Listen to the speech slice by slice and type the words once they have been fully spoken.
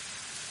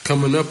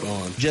Coming up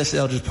on Just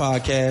Eldridge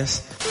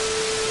Podcast.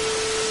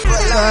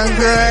 I'm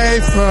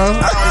grateful.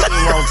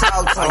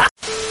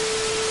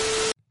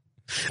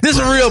 This is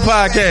a real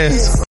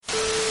podcast.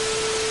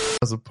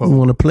 You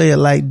want to play it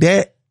like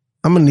that?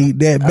 I'm gonna need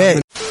that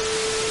back.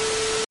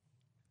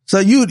 So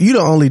you the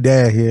only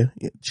dad here.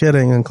 Chet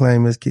ain't gonna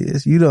claim his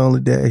kids. You the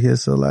only dad here.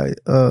 So like,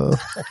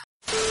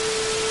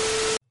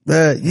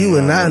 you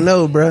would not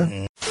know,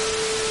 bruh.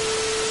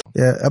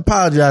 Yeah,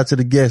 apologize to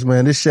the guests,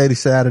 man. This Shady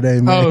Saturday,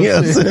 man. Oh, you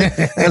know what I'm saying?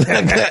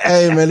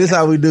 Hey, man, this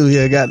how we do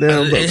here.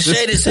 Goddamn. It's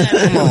Shady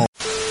Saturday. Come on.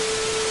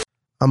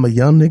 I'm a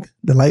young nigga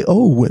that like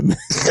old women.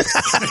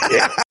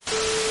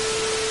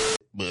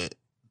 But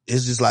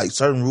it's just like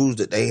certain rules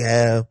that they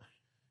have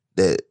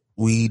that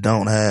we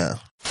don't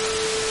have.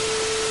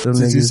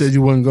 Since you said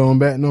you wasn't going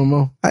back no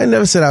more. I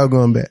never said I was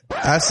going back.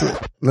 I said,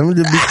 let me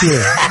just be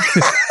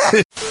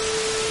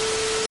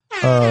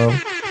clear.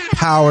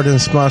 Powered and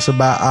sponsored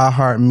by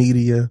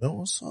iHeartMedia.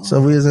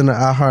 So we was in the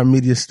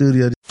iHeartMedia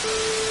studio.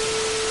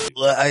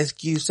 Well, Ice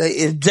Cube say,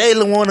 if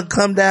Jalen want to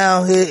come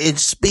down here and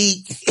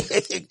speak,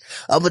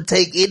 I'm going to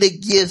take any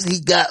gifts he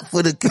got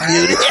for the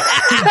community.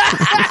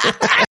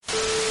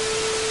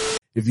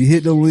 If you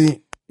hit the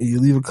link and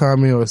you leave a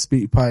comment or a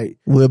speak pipe,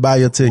 we'll buy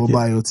your ticket. We'll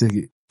buy your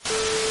ticket.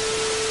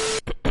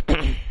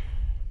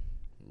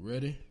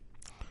 Ready?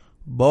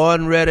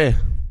 Born ready.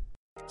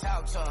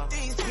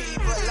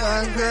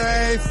 I'm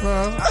grateful.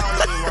 I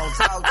don't even want to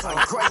talk to him.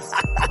 Crazy.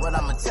 What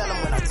I'ma tell him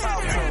when I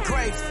talk to him.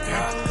 Crazy.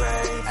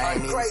 I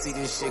ain't even see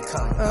this shit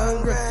coming.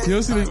 You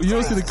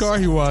don't see the car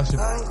he washing.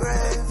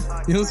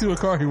 You don't see what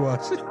car he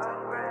washing.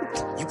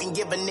 You can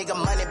give a nigga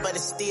money, but it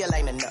still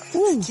ain't enough.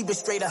 Woo. Keep it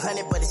straight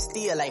 100, but it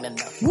still ain't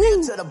enough.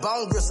 Real to the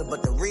bone gristle,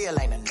 but the real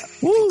ain't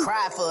enough. You can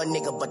cry for a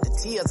nigga, but the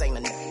tears ain't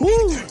enough.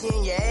 Kick you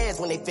in your ass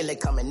when they feel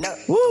it coming up.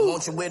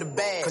 Want you with a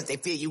bag, cause they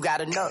feel you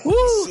got enough.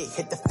 Shit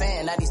hit the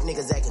fan, now these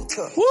niggas acting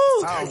tough.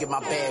 I don't get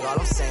my bag, all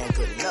I'm saying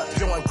good luck.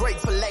 Doing great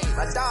for late.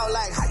 My dog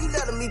like, how you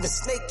let them even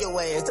snake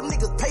your ass? Them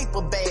niggas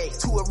paper bags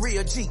to a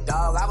real G,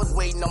 dog. I was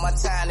waiting on my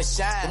time to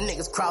shine. Them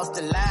niggas crossed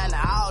the line,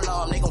 now all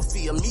of them, they gon'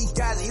 feel me.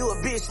 Guys, you a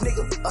bitch,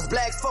 nigga. Us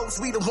black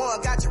folks, we the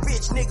one got you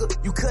rich, nigga.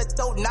 You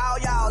cutthroat, now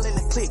y'all in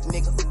the clique,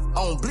 nigga.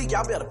 On bleak,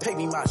 y'all better pay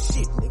me my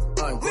shit, nigga.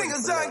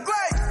 Niggas ain't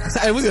great.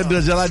 Hey, we gonna do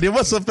a job like that.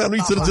 What's up, family?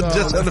 To the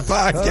Just on the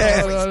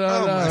podcast.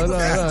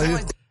 No.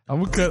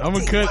 I'm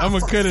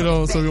gonna cut it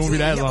on so it won't be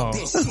that long.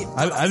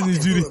 I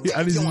need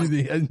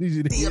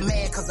you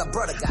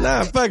to.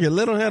 Nah, fuck it.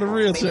 Let them have a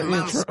real intro.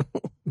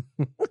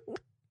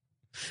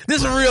 This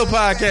is a real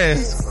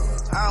podcast.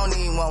 I don't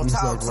even want to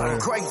talk to him.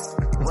 Crazy.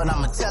 What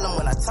I'ma tell him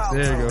when I talk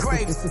to him.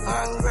 Crazy.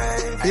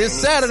 It's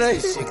Saturday.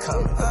 It's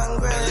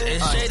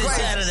Shady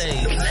Saturday.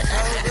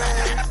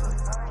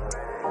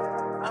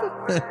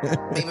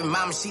 Baby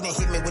mama, she done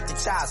hit me with the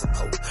child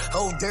support.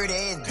 Old dirty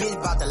ass bitch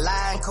about the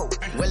line coat.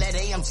 Well, that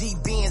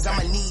AMG Benz,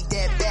 I'ma need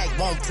that back.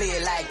 Won't play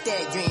it like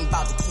that, you ain't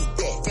about to keep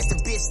that. Guess the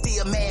bitch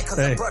still mad cause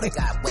her brother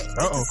got wet.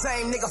 The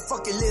same nigga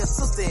fuck your little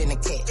sister in the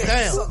cat.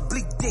 Damn. Suck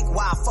bleak dick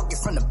while I fuck you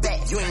from the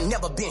back. You ain't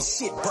never been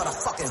shit but a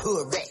fucking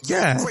hood rat.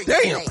 Yeah,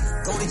 damn.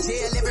 Go to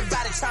jail,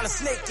 everybody tryna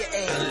snake your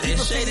ass.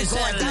 It's Shady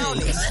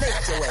Saturday. Snake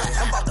your ass.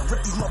 I'm about to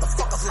rip these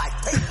motherfuckers like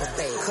paper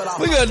bags.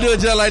 We gonna do a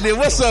job like that.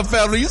 What's up,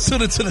 family? You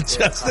tuned into the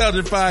Just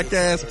Eldridge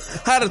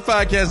Podcast. Hottest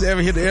podcast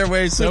ever hit the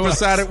airwaves. Super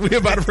excited. We're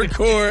about to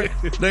record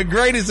the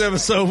greatest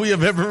episode we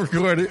have ever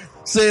recorded.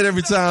 Say it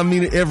every time,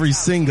 mean it every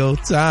single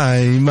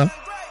time.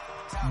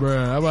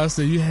 Bruh, I'm about to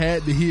say you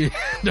had to hear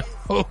the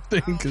whole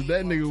thing because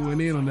that nigga went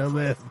in on that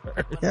last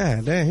verse.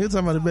 Yeah, damn, he was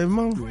talking about the baby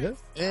mama. Yeah.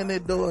 And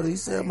that daughter, he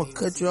said, I'm gonna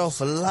cut you off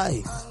for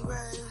life.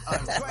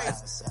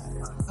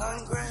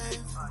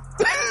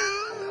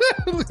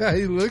 Look how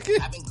he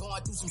looking. I've been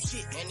going through some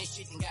shit, man. This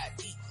shit got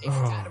deep.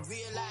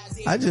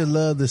 I just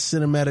love the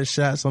cinematic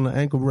shots on the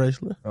ankle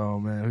bracelet. Oh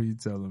man, who you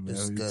telling, man?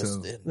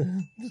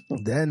 Disgusting.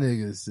 That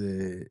nigga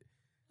said,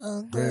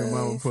 baby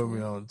mama put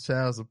me on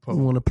child support.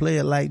 You want to play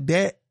it like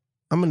that?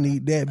 I'm gonna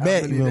need that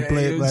back. You gonna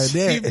play it like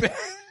that?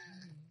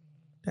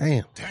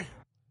 Damn.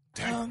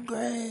 I'm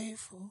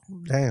grateful.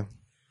 Damn.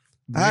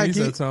 You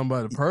start talking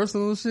about the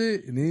personal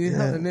shit, and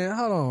then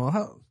hold on.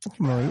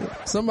 Come on.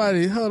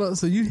 Somebody, hold on.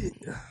 So you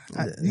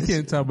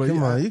can't talk about.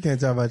 Come on, you can't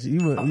talk about you.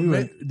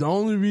 The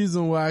only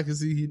reason why I can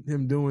see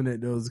him doing that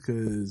though is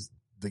because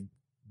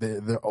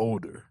they're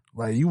older.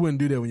 Like you wouldn't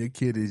do that when your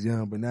kid is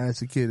young, but now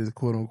your kid is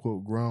quote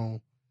unquote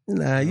grown.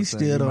 Nah, you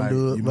still don't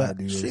do it. But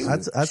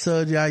I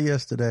told y'all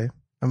yesterday.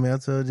 I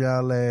told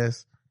y'all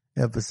last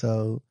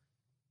episode.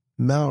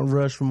 Mount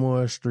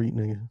Rushmore street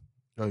nigga.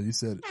 Oh, you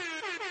said it.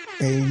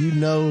 And you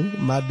know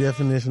my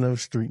definition of a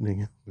street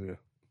nigga. Yeah.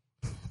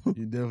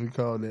 You definitely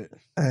called that.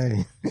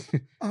 Hey.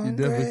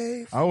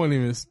 I wasn't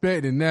even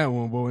expecting that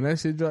one, but when that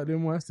shit dropped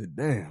in, I said,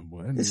 damn,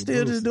 boy. It's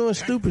still just doing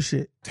stupid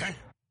shit.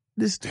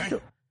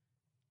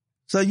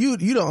 So you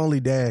the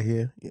only dad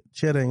here.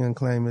 Chet ain't gonna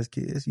claim his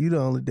kids. You the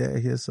only dad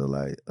here. So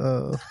like,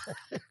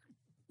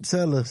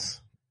 tell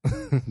us.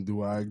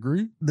 Do I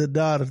agree? The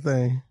daughter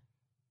thing.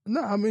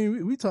 No, I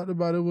mean, we talked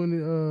about it when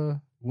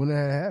it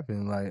had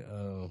happened. Like,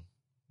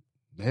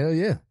 hell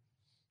yeah.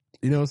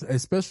 You know,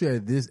 especially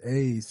at this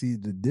age, see,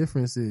 the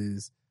difference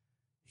is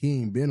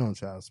he ain't been on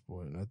child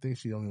support. And I think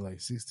she only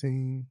like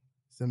 16,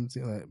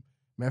 17. Like,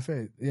 matter of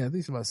fact, yeah, I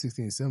think she's about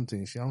 16,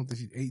 17. I don't think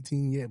she's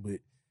 18 yet, but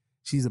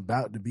she's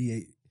about to be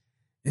 8.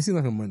 It seems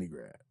like a money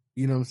grab.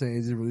 You know what I'm saying?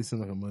 It just really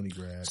seems like a money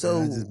grab. So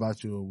and I just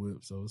bought you a whip,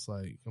 so it's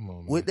like, come on,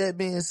 man. With that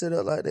being set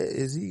up like that,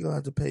 is he gonna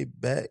have to pay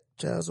back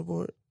child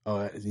support?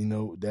 Oh, you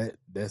know,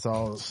 that's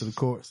all up to the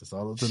courts. That's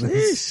all up to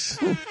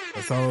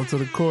that's all up to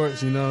the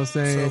courts. You know what I'm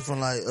saying? So from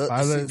like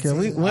up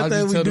to one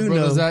thing we do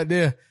know out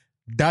there,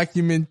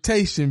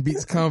 documentation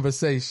beats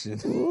conversation.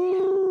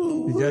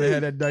 You gotta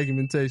have that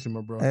documentation,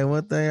 my bro. Hey,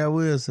 one thing I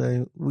will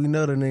say, we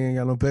know the nigga ain't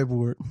got no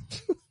paperwork.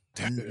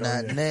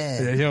 Not now.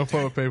 Yeah, he don't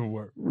fuck with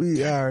paperwork.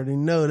 We already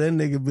know that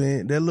nigga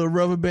been that little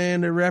rubber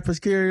band that rappers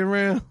carry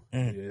around.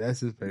 Yeah,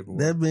 that's his paperwork.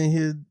 That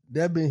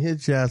been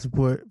his child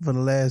support for the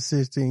last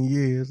 16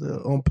 years.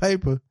 On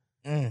paper,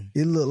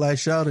 it looked like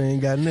Shawty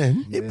ain't got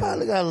nothing. He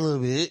probably got a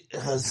little bit.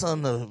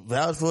 Something to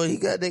vouch for. He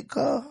got that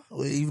car,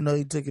 even though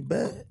he took it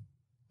back.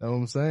 That's what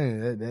I'm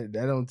saying. That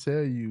don't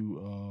tell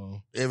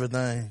you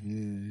everything.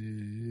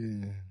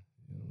 Yeah.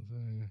 You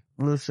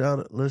know what I'm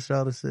saying? Lil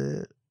Shawty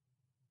said,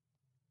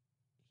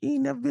 he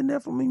ain't never been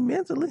there for me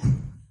mentally.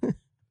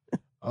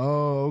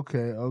 Oh,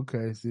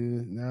 okay. See,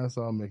 now it's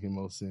all making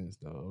more sense,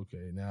 though.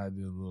 Okay, now I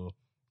did a little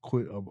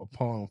quick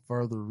upon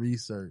further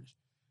research.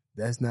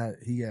 That's not.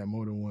 He got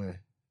more than one.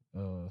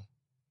 I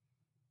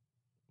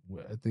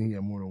think he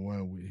got more than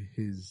one with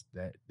his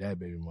that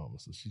baby mama.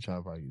 So she trying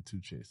to probably get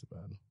 2 checks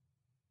about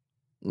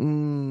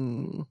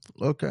him.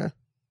 Okay.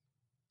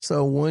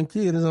 So one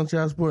kid is on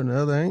child support and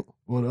the other ain't.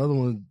 Well, the other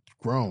one's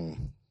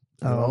grown.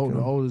 The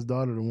oldest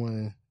daughter, the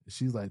one,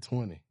 she's like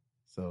 20.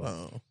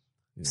 So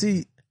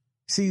see,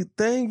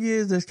 thing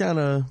is that's kind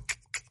of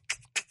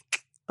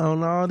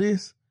on all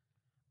this.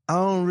 I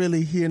don't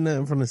really hear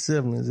nothing from the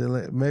siblings.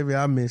 Maybe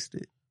I missed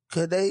it.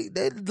 Cause they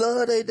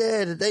love their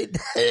dad.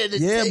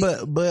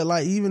 Yeah, but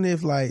like even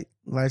if like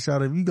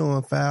Shawty, if you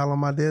going foul on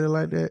my daddy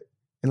like that,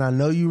 and I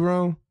know you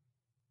wrong,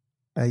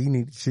 hey, you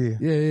need to chill.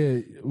 Yeah.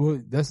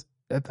 Well,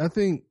 I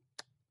think.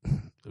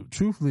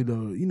 Truthfully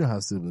though, you know how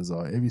siblings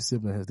are. Every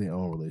sibling has their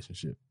own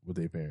relationship with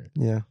their parent.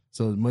 Yeah.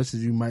 So as much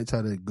as you might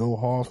try to go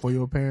hard for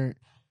your parent,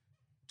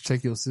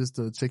 check your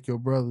sister, check your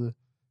brother,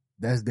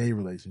 that's their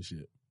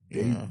relationship.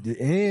 Yeah.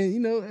 And you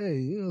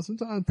know,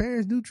 sometimes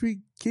parents do treat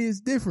kids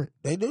different.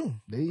 They do.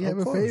 They have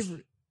a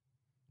favorite.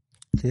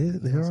 Kids,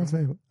 they are a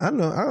favorite. I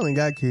know. I only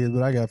got kids,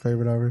 but I got a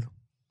favorite already.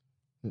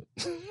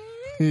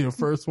 Your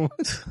first one.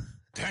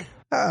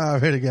 I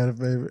already got a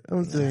favorite.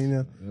 I'm telling you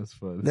now. That's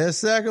funny. That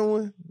second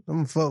one, I'm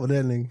gonna fuck with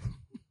that nigga.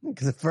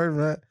 Cause the first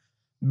one,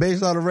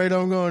 based on the rate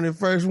I'm going, the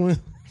first one.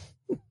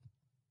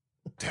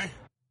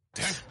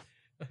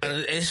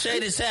 It's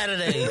Shady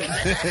Saturday.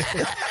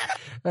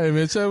 Hey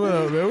man, check what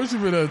up, man. What you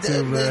been up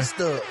to, man? Messed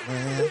up,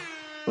 man.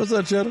 What's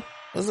up, Cheddar?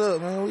 What's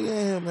up, man? We in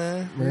here,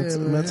 man.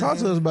 Man, talk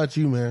to us about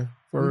you, man.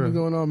 What's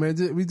going on,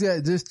 man? We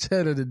got just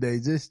Cheddar today.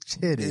 Just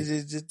Cheddar.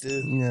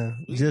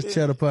 Just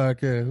Cheddar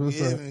podcast.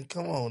 What's up? Man,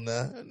 come on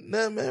now.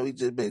 Nah, man, we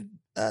just been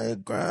out here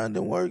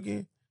grinding,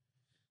 working.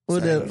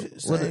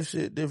 Same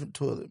shit, different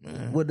toilet,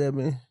 man. What that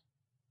mean?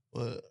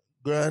 What?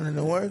 Grinding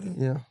and working?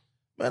 Yeah.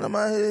 Man, I'm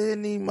out here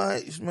hitting these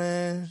mics,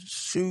 man.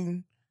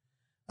 Shooting.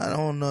 I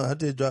don't know. I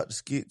just dropped the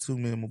skit to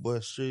me and my boy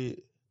Shred.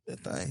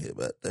 That thing hit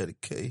about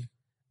 30K.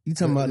 You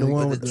talking about the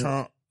one with the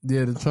Trump?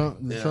 Yeah, the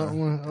Trump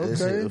one. Okay. That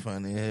shit was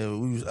funny. Yeah,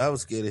 I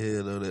was scared of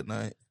hell though that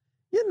night.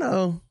 You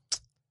know.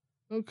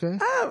 Okay.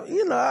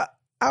 I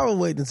was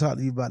waiting to talk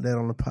to you about that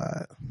on the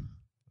pod.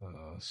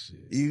 Oh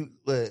shit.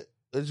 What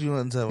you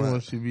want to talk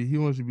about? He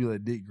wants you to be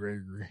like Dick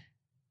Gregory.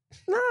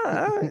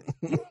 Nah,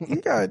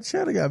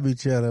 Cheddar gotta be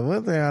Cheddar.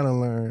 One thing I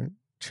done learned,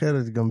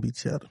 Cheddar's gonna be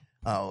Cheddar.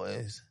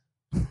 Always.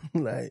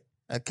 Like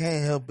I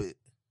can't help it.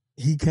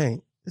 He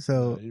can't.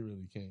 So he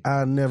really can't.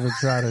 I'll never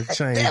try to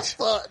change. That's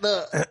fucked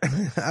up.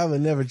 I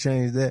would never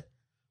change that.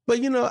 But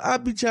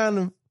I'd be trying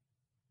to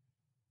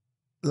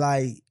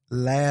like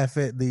laugh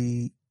at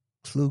the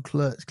Ku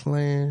Klux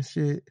Klan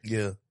shit.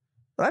 Yeah.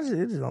 But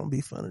it just don't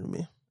be funny to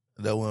me.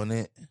 That wasn't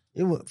it.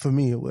 It was, for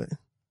me, it wasn't.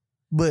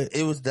 But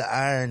it was the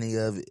irony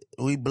of it.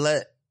 We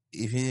black,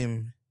 you hear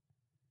me?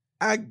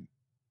 I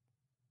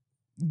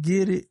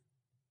get it.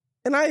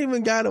 And I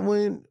even got it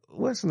when,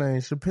 what's his name,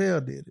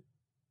 Chappelle did it.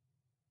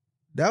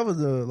 That was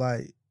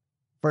the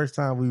first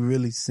time we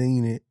really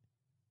seen it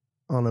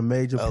on a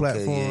major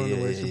platform the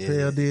way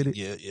Chappelle did it.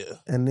 Yeah.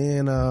 And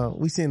then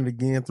we seen it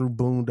again through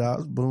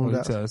Boondocks.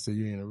 You trying to say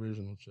you ain't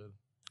original, Cheddar?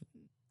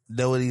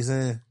 That what he's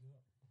saying?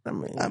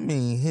 I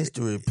mean,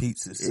 history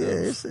repeats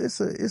itself. Yeah,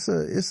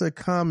 it's a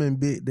common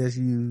bit that's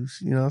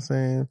used. You know what I'm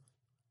saying?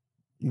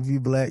 If you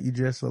black, you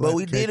dress like. But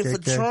we did it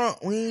for Trump.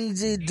 We ain't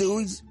just do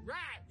it. Right,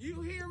 you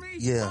hear me?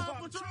 Yeah.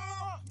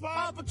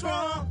 Papa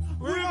Trump,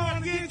 we're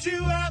gonna get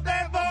you out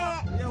that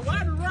bar. Yeah,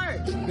 why the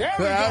right? There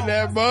we out go.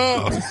 that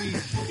bar. Give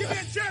me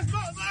a chest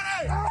bump,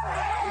 buddy.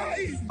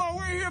 Oh,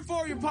 we're here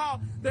for you,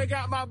 Paul. They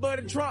got my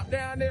buddy Trump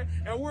down there,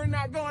 and we're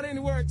not going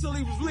anywhere until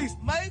he was released.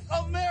 Make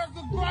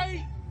America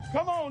great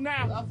Come on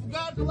now. I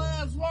forgot the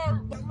last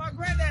word. My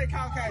granddaddy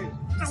Caucasian.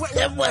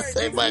 That boy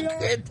say my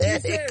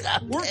granddaddy He said,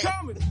 Caucasian. we're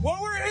coming. Well,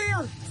 we're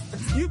here.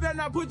 You better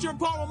not put your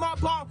paw on my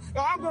paw,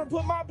 or I'm going to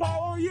put my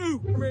paw on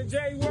you. I mean,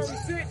 January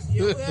 6th.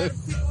 You had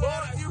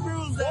a few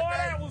rules Boy,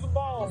 that that was a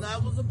ball. day.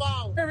 That was a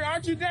ball. Hey,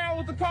 aren't you down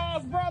with the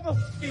cause, brother?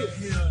 Yeah.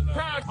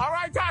 All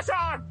right,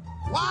 Tashawn.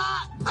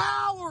 White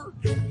power.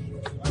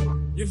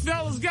 You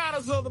fellas got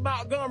us on the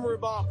Montgomery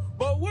ball,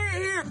 but we're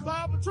here.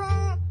 Paw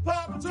Patrol,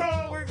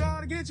 we're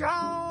going to get you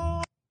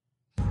home.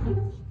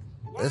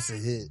 That's a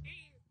hit.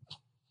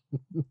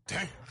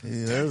 Yeah,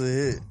 that's a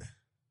hit.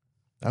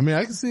 I mean,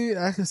 I can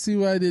see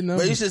why I didn't know.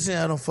 But you should see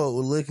how them folk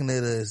were looking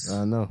at us.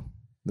 I know.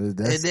 And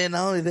then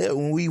not only that,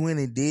 when we went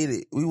and did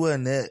it, we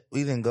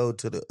didn't go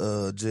to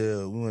the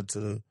jail. We went to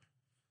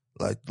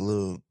the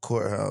little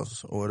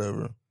courthouse or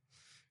whatever.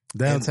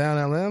 Downtown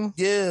Atlanta?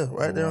 Yeah,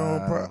 right there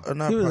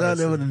on He was out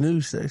there with the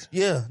news station.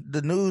 Yeah,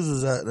 the news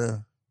was out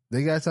there.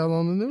 They got y'all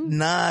on the news?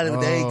 Nah, they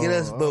didn't get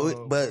us,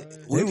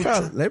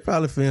 They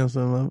probably filmed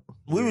some of it.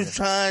 We was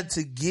trying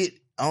to get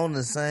on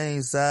the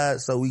same side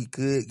so we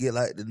could get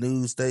like the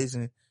news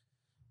station.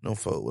 Them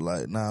folk were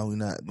like, nah, we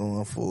not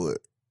going for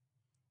it.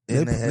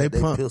 And they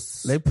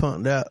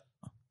punked out.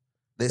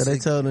 They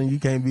told them you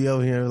can't be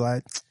over here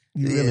like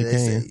you really they can.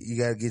 said, you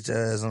gotta get your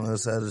ass on the other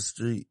side of the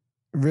street.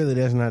 Really,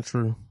 that's not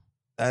true.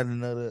 I didn't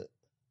know that.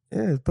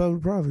 Yeah, it's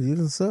public property. You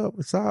just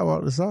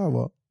sidewalk to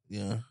sidewalk.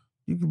 Yeah.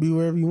 You can be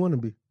wherever you want to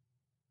be.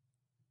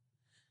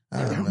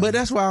 I don't know. But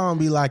that's why I don't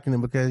be liking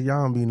it, because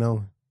y'all don't be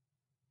knowing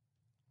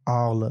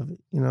all of it.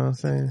 You know what I'm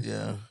saying?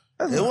 Yeah.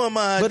 It wasn't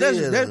my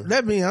idea. But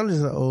that being, I'm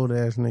just an old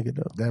ass nigga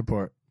though. That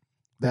part.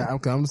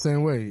 I'm the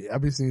same way. I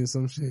be seeing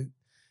some shit.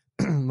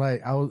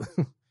 Like I was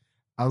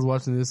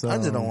watching this. I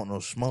just don't want no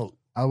smoke.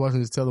 I was watching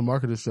this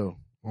telemarketer show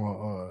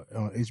on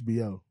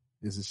HBO.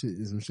 It's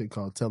some shit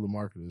called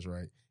Telemarketers,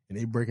 right? And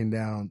they breaking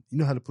down. You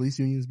know how the police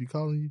unions be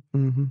calling you?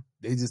 Mm-hmm.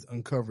 They just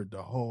uncovered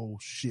the whole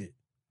shit,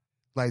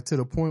 like to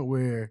the point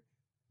where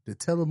the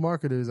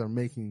telemarketers are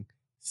making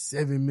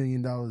 $7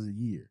 million a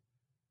year.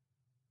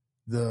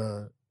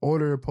 The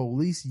Order of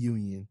Police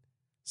Union,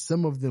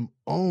 some of them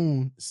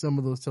own some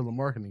of those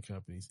telemarketing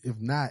companies. If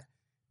not,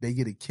 they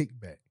get a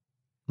kickback.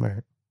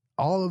 Right.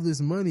 All of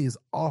this money is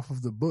off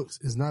of the books.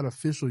 It's not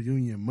official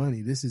union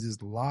money. This is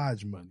just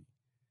lodge money.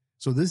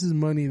 So this is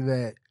money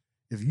that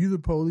if you the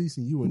police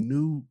and you a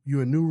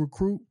new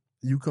recruit,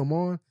 you come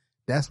on,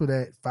 that's where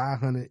that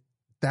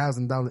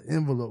 $500,000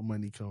 envelope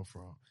money come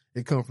from.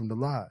 It come from the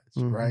lodge,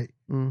 right?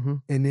 Mm-hmm.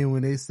 And then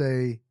when they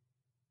say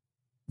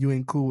you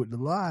ain't cool with the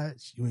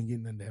lodge, you ain't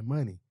getting none of that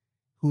money.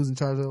 Who's in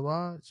charge of the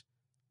lodge?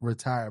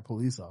 Retired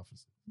police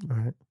officers.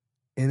 Right.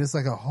 And it's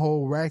like a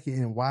whole racket.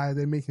 And why are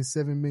they making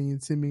 $7 million,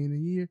 $10 million a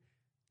year?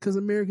 Because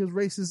America's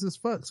racist as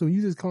fuck. So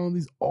you just calling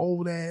these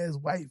old ass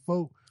white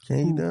folk.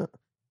 Can you don't?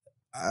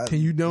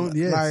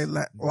 Yes.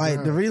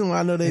 Like the reason why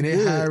I know they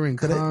good. Hiring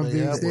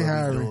convicts. They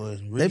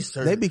hiring.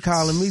 They be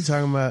calling me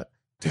talking about,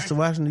 Mr.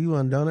 Washington, you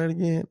want to donate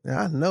again? And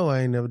I know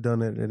I ain't never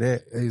donated to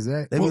that.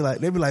 Exactly.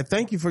 They be like,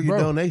 thank you for your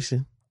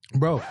donation.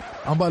 Bro,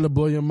 I'm about to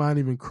blow your mind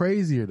even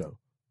crazier though.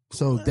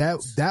 So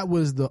that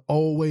was the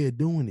old way of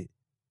doing it.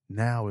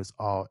 Now it's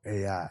all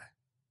AI.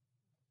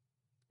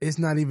 It's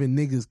not even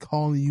niggas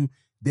calling you.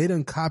 They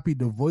done copied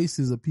the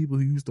voices of people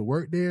who used to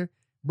work there.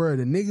 Bro,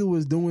 the nigga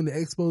was doing the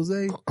expose.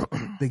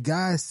 The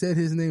guy said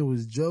his name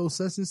was Joe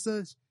such and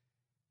such.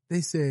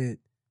 They said,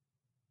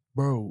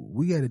 bro,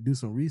 we got to do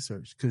some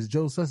research because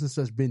Joe such and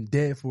such been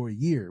dead for a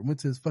year. Went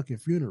to his fucking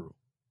funeral.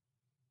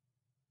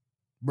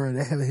 Bro,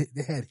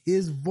 they had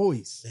his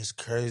voice. It's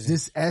crazy.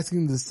 Just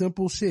asking the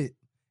simple shit.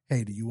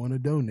 Hey, do you want to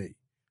donate?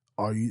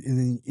 Are you? And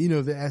then, you know,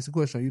 if they ask the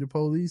question, are you the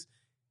police?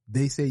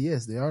 They say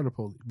yes, they are the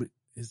police. But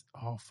it's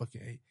all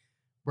fucking,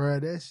 bro,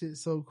 that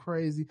shit's so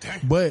crazy.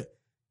 But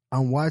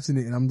I'm watching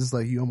it and I'm just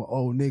like, I'm an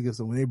old nigga.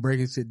 So when they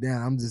breaking shit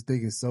down, I'm just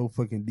thinking so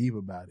fucking deep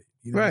about it.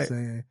 You know what I'm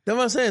saying? That's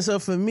what I'm saying. So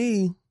for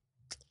me,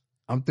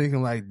 I'm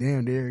thinking like,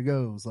 damn, there it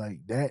goes. Like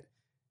that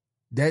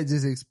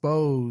just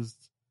exposed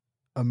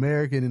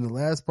America. And the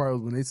last part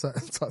was when they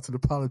talked to the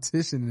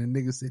politician and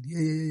the nigga said,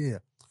 yeah.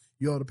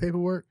 You all the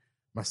paperwork?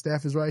 My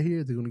staff is right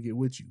here. They're going to get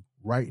with you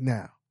right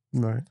now.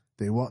 Right.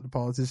 They walked the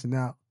politician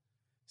out.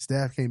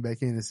 Staff came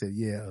back in and said,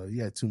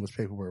 you got too much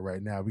paperwork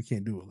right now. We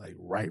can't do it like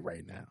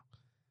right now.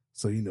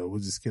 So, we'll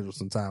just schedule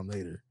some time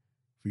later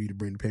for you to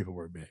bring the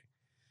paperwork back.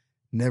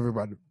 Never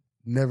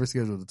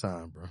schedule the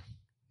time, bro.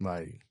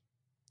 Like,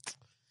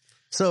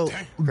 so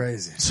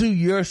crazy. To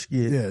your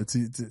skit. Yeah.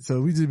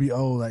 So we just be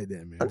old like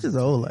that, man. I'm just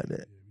old like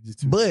that.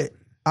 But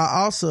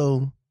I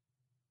also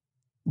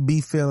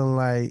be feeling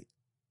like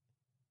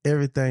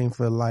everything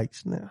for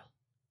likes now,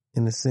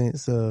 in the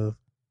sense of,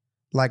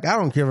 like, I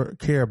don't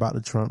care about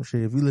the Trump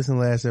shit. If you listen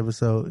to last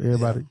episode,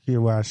 everybody hear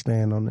where I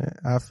stand on that.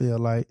 I feel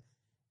like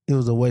it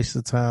was a waste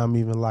of time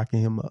even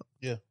locking him up.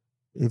 Yeah.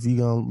 If you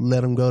gonna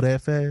let him go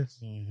that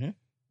fast,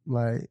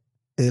 like,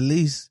 at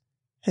least,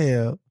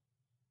 hell,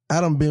 I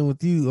done been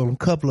with you on a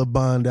couple of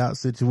bond out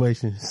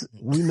situations.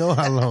 We know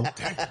how long.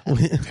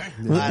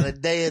 About a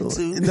day or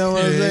two. You know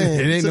what I'm saying?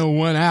 It ain't no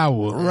 1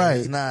 hour. Right.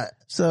 It's not.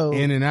 So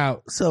In and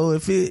out. So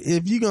if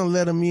you gonna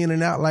let them in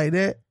and out like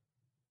that,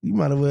 you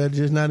might as well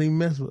just not even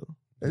mess with them.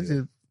 That's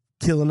just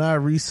killing our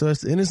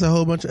resources, and it's a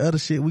whole bunch of other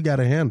shit we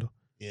gotta handle.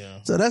 Yeah.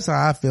 So that's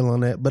how I feel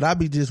on that. But I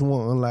be just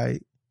wanting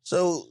like.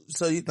 So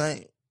you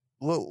think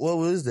what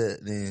was that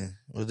then?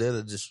 Was that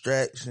a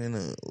distraction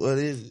or what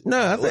is it?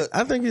 No,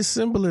 I think it's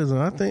symbolism.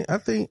 I think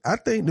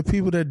the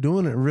people that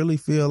doing it really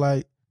feel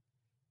like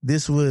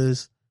this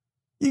was.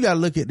 You gotta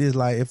look at this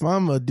like if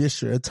I'm a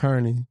district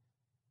attorney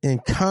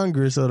and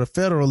Congress or the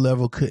federal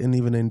level couldn't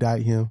even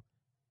indict him,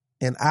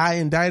 and I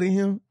indicted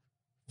him,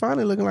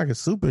 finally looking like a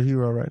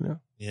superhero right now.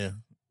 Yeah.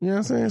 You know what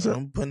I'm saying? So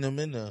I'm putting them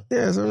in there.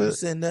 yeah, so I'm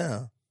sitting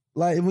down.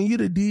 like when you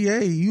the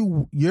DA,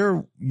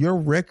 your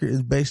record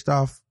is based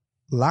off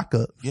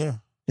lockup. Yeah.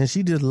 And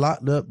she just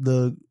locked up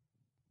the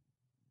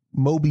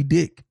Moby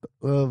Dick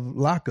of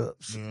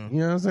lockups. Yeah. You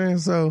know what I'm saying?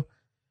 So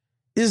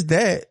it's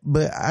that,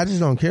 but I just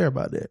don't care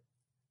about that.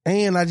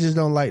 And I just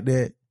don't like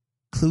that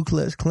Ku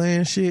Klux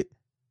Klan shit,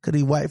 because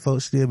these white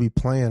folks still be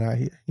playing out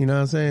here. You know what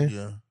I'm saying?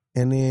 Yeah.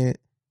 And then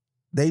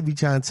they be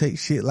trying to take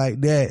shit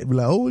like that and be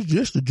like, oh, it's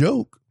just a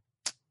joke.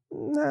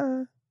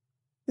 Nah,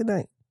 it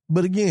ain't.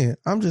 But again,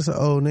 I'm just an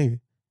old nigga.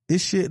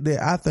 It's shit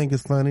that I think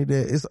is funny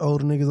that it's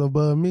older niggas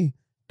above me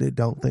that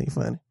don't think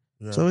funny.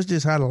 Yeah. So it's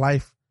just how the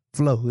life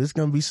flow. It's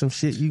gonna be some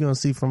shit you gonna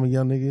see from a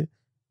young nigga.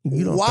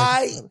 You don't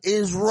White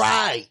is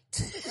right.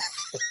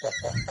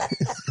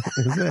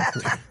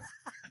 Exactly.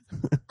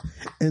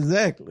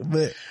 Exactly.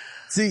 But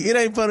see, it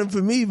ain't funny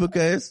for me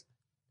because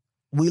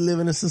we live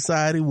in a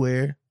society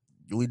where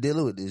We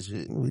dealing with this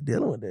shit. we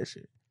dealing with that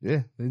shit.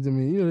 Yeah. They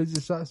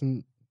just shot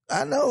some.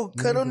 I know.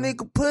 Cut on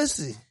nigga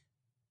pussy.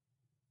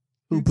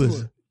 Who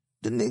pussy?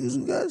 The niggas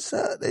who got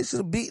shot, they should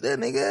have beat that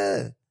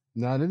nigga ass.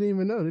 Nah, they didn't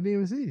even know. They didn't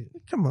even see it.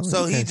 Come on.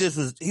 So you he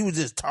can't- was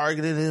just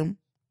targeting him.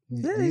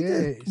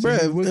 Yeah, So bro.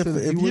 he went to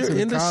the- he went to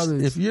the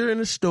college. If you're in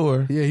the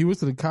store, Yeah, he went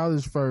to the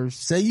college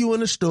first. say you in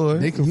the store,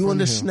 They you in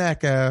confronted the him.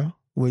 snack aisle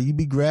where you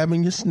be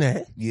grabbing your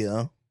snack,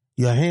 Yeah.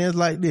 your hands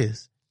like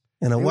this,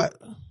 and a white.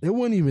 It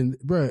wasn't even,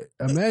 bro.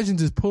 Imagine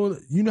just pulling.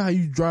 You know how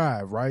you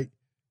drive, right?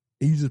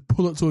 And you just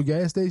pull up to a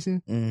gas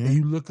station Mm-hmm. and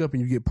you look up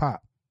and you get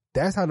popped.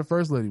 That's how the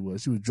first lady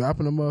was. She was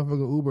dropping a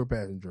motherfucking Uber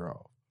passenger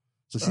off.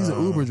 So she's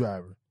an Uber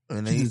driver.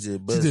 And then She he just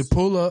just bust.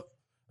 pull up.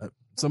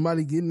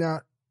 Somebody getting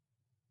out.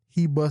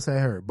 He bust at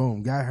her.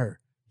 Boom, got her.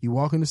 He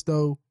walk in the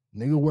stove.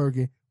 Nigga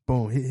working.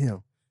 Boom, hit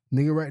him.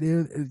 Nigga right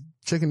there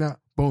checking out.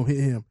 Boom, hit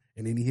him.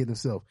 And then he hit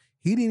himself.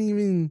 He didn't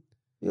even.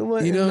 You know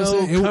what I'm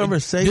saying? saying?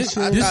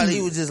 Conversation. I this thought is-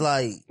 he was just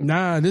like,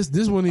 Nah, this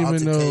wasn't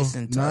even no.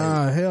 Altercation type.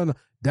 Nah, hell no.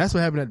 That's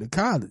what happened at the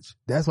college.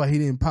 That's why he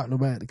didn't pop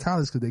nobody at the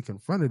college, because they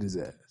confronted his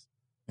ass.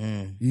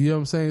 You know what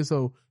I'm saying?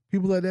 So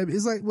people like that,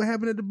 it's like what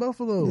happened at the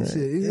Buffalo Yeah,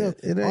 shit. You know,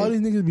 it all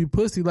ain't- these niggas be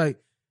pussy.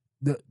 Like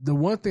the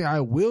one thing I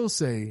will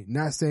say,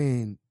 not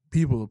saying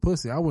people are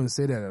pussy, I wouldn't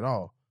say that at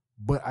all.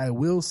 But I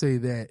will say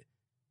that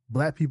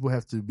black people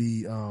have to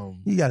be.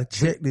 You gotta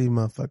check these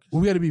motherfuckers.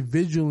 We got to be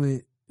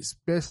vigilant,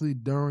 especially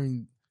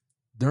during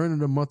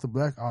the month of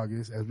Black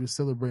August, as we're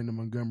celebrating the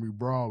Montgomery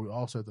Brawl. We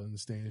also have to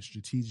understand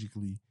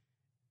strategically,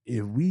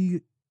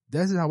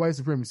 that's how white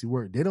supremacy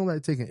works. They don't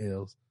like taking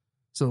L's.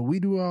 So we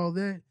do all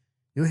that.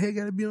 Your head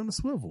got to be on the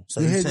swivel. so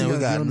Your you head saying we gotta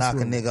be gotta on the knock a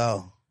swivel. nigga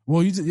off?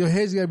 Well, your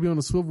head's got to be on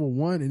the swivel,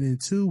 one, and then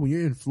two, when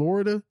you're in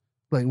Florida,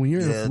 like when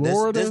you're in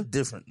Florida. That's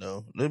different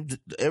though.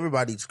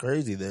 Everybody's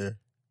crazy there.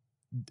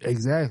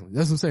 Exactly.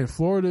 That's what I'm saying.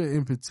 Florida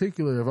in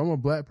particular, if I'm a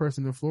black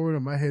person in Florida,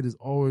 my head is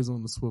always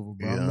on the swivel,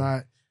 bro.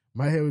 Yeah.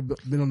 My head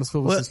been on the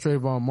swivel since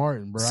Trayvon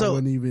Martin, bro. I So,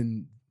 wouldn't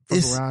even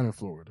fuck around in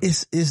Florida.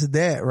 It's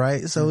that,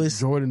 right? So it's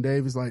Jordan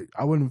Davis, like,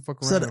 I wouldn't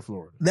fuck around in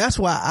Florida. That's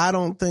why I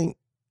don't think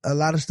a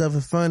lot of stuff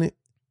is funny,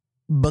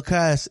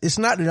 because it's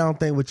not that I don't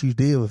think what you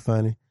did was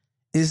funny.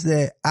 It's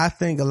that I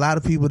think a lot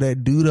of people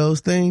that do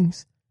those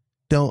things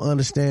don't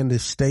understand the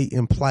state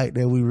and plight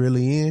that we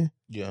really in.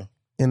 Yeah.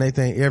 And they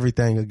think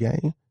everything a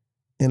game.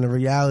 And the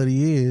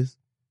reality is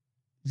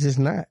just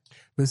not.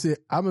 But see,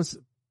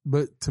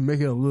 but to make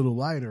it a little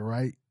lighter,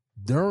 right?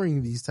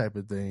 During these type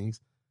of things,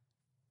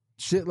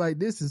 shit like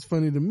this is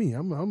funny to me.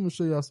 I'm gonna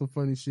show y'all some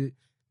funny shit.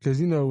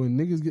 Cause you know, when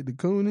niggas get to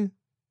cooning,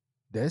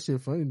 that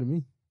shit funny to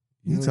me.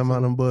 You know talking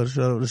about them boys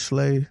shut up the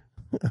slave?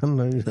 I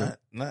know you.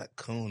 Not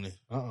Cooney.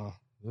 I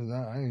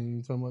ain't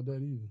even talking about that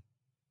either.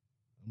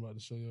 I'm about to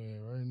show you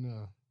that right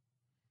now.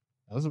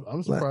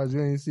 I'm surprised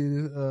you ain't see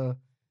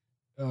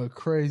this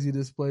crazy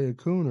display of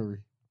coonery.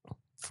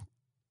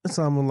 It's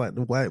almost like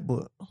the white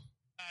boy.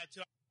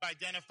 To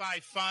identify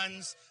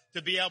funds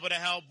to be able to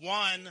help,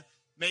 one,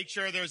 make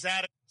sure there's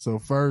adequate. So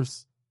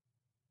first,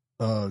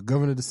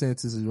 Governor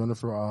DeSantis is running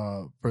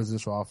for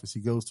presidential office. He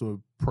goes to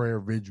a prayer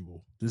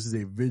vigil. This is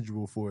a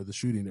vigil for the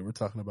shooting that we're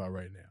talking about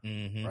right now,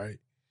 Mm-hmm. right?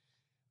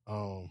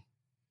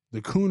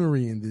 The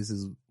coonery in this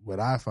is what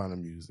I find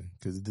amusing,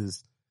 because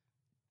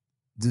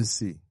just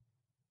see.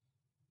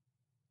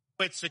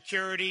 With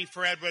security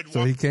for Edward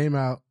So he came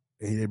out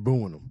and they're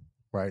booing him.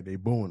 right? They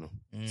booing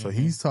him. So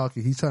he's trying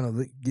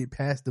to get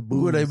past the boos.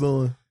 Who are they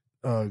booing?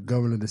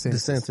 Governor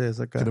DeSantis.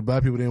 Okay. So the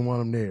black people didn't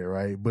want him there,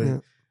 right?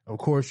 But of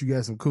course, you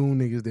got some cool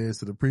niggas there.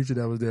 So the preacher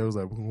that was there was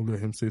like, we're going to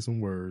let him say some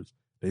words.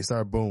 They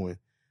start booing.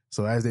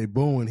 So as they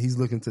booing, he's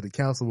looking to the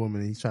councilwoman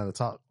and he's trying to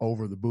talk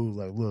over the boos.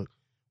 Like, look,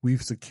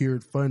 we've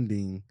secured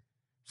funding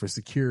for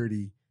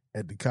security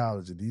at the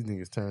college. And these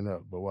niggas turn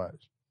up, but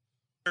watch.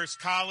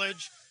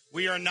 College,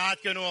 we are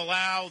not going to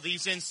allow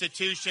these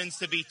institutions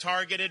to be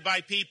targeted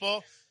by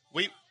people.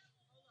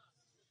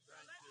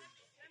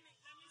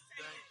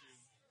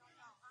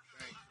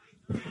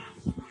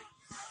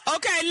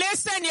 Okay,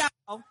 listen,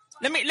 y'all.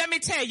 Let me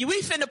tell you,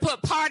 we finna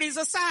put parties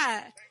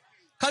aside.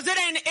 Cause it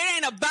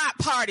ain't about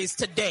parties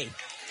today.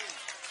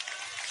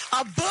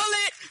 A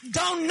bullet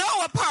don't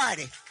know a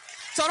party.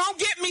 So don't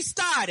get me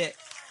started.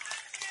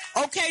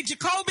 Okay,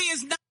 Jacoby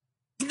is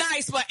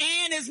nice, but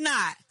Ann is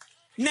not.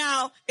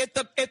 Now, if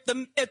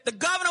the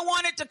governor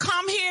wanted to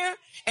come here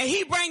and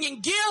he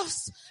bringing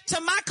gifts to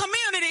my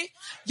community,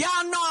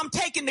 y'all know I'm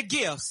taking the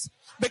gifts.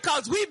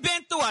 Because we've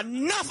been through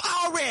enough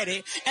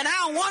already, and I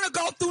don't want to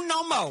go through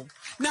no more.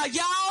 Now,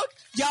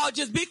 y'all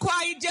just be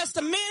quiet just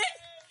a minute,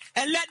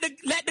 and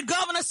let the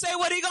governor say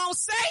what he gonna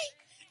say,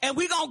 and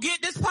we gonna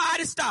get this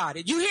party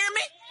started. You hear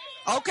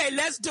me? Okay,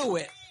 let's do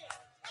it.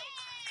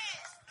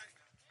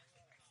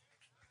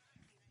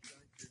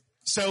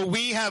 So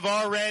we have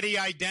already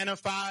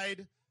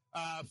identified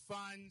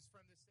funds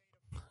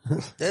from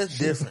the state of... That's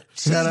different.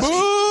 Shout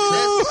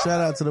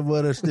out to the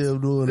boy that's still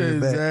doing it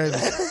back.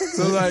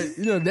 So like,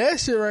 that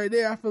shit right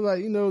there, I feel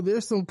like,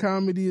 there's some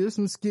comedy, there's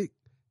some skit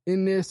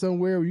in there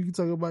somewhere where you can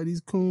talk about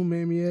these coon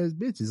mammy ass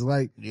bitches.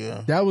 Like,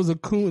 that was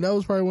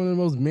probably one of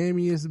the most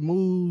mammiest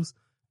moves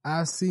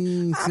I've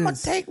seen since. I'm gonna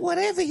take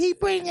whatever he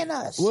bringing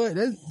us. What?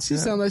 She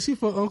sound like she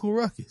for Uncle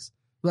Ruckus.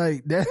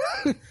 Like that.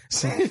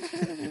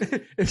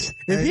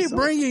 if he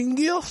bringing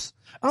gifts,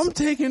 I'm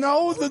taking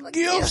all the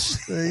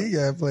gifts. Hey, you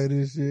gotta play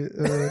this shit.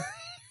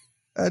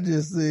 I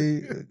just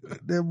see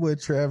that boy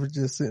Travis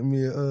just sent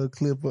me a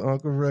clip of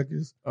Uncle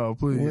Ruckus. Oh,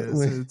 please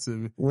send it to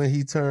me. When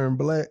he turned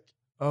black.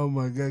 Oh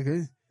my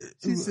God.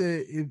 She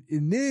said,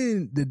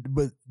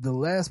 but the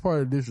last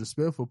part, the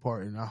disrespectful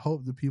part, and I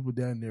hope the people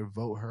down there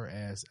vote her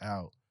ass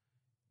out.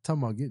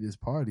 Talking about get this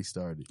party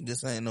started.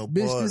 This ain't no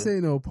Bitch, party. this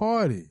ain't no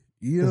party.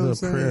 You know what I'm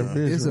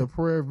saying? It's a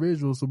prayer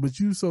visual. So, but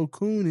you so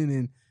cooning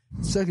and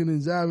sucking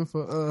and jiving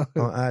for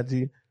on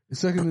IG.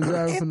 Sucking and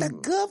jiving for the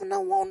governor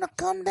want to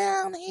come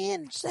down here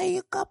and say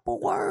a couple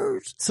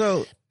words.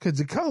 So, cause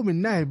Jacoby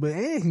nice, but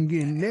Ann can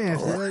get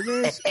nasty. Like,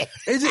 man,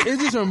 it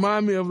just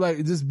remind me of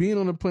like just being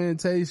on a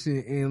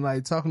plantation and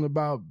like talking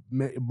about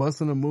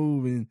busting a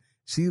move, and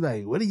she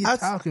like, what are you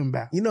talking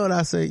about? You know what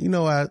I say? You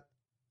know what?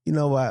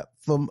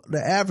 For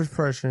the average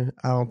person,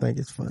 I don't think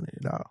it's funny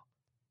at all.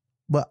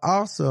 But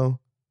also,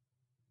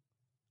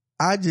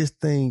 I just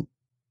think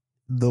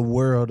the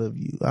world of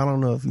you. I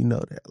don't know if you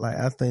know that. Like,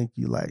 I think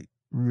you like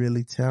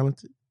really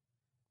talented.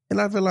 And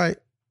I feel like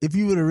if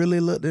you would have really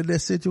looked at that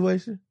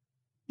situation,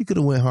 you could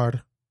have went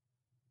harder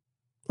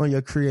on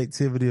your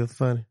creativity of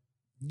funny.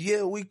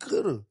 Yeah, we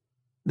could have.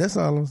 That's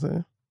all I'm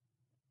saying.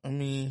 I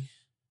mean,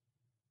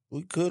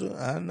 we could have.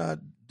 I'm not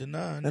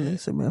denying And that. they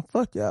said, man,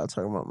 fuck y'all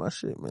talking about my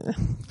shit, man.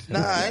 Nah,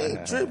 I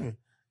ain't tripping.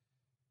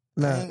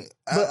 Nah,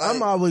 but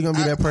I'm always gonna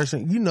be that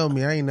person. You know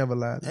me. I ain't never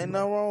lied. Ain't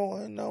no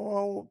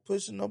wrong with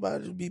pushing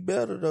nobody to be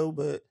better though.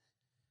 But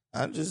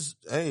it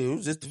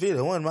was just the video.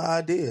 It wasn't my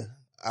idea.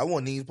 I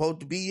wasn't even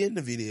supposed to be in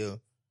the video.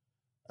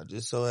 I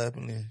just so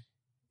happened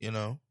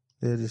to,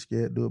 They're just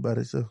scared to do it by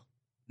themselves.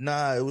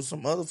 Nah, it was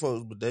some other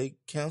folks, but they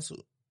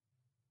canceled.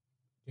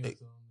 Yeah,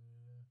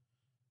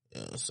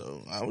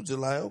 so I was just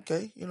like,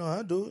 okay,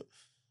 I'll do it.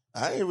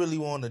 I didn't really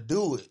want to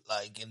do it,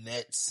 like, in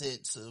that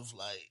sense of,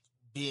 like,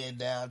 being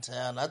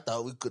downtown. I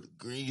thought we could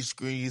green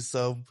screen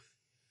some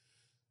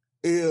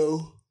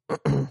ill.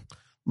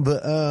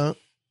 But,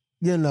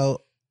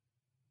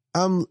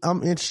 I'm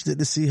interested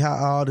to see how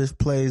all this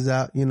plays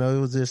out. It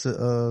was just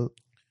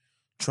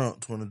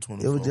Trump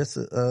 2024. It was just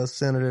a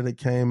senator that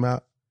came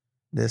out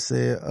that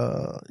said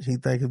he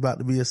thinks it's about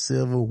to be a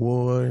civil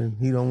war and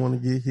he don't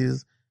want to get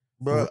his.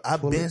 Bro,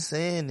 I've been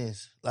saying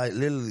this. Like,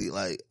 literally,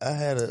 like, I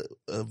had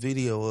a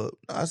video up.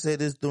 I said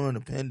this during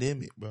the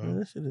pandemic, bro. Man,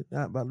 that shit is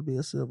not about to be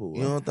a civil war.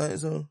 You don't think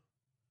so?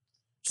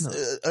 No.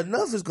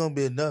 Enough is going to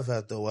be enough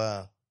after a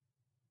while.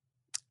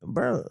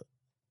 Bro.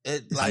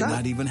 It might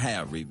not even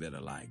have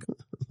revitiligo.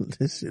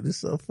 This shit is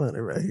so funny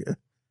right here.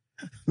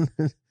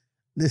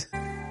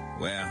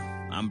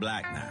 Well, I'm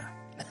black now.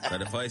 So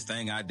the first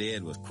thing I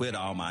did was quit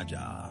all my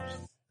jobs.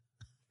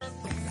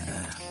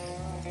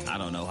 I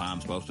don't know how I'm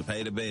supposed to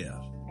pay the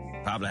bills.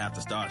 Probably have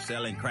to start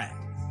selling crack.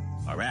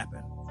 Or rapping.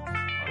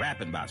 Or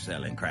rapping about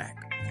selling crack.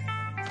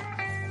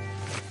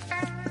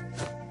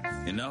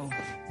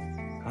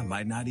 I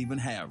might not even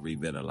have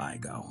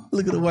revitiligo.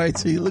 Look at the white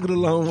tee. Look at the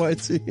long white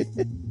tee.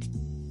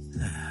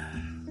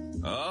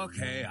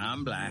 Okay,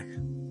 I'm black.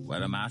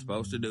 What am I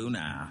supposed to do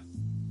now?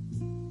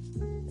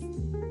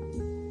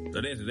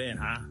 So this is it,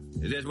 huh?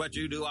 Is this what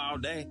you do all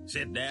day?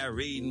 Sit there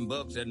reading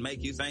books that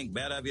make you think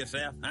better of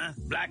yourself, huh?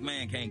 Black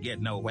man can't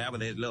get nowhere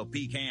with his little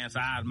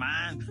pecan-sized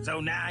mind, so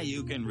now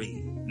you can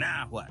read.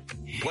 Now what?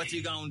 What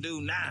you gonna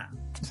do now?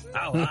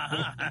 Oh,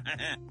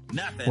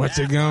 nothing. What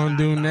you gonna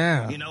do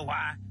now? You know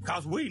why?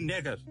 Cause we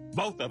niggas,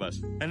 both of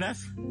us. And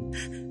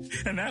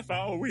that's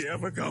all we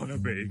ever gonna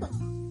be.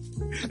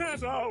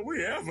 That's all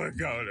we ever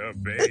gonna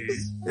be.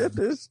 It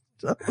is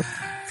so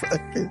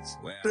fucking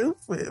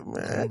stupid,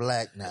 man. I'm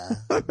black now.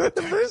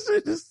 This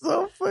shit is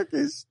so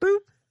fucking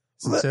stupid.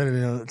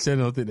 Cheddar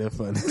don't think that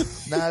funny.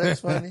 Nah,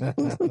 that's funny.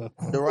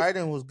 The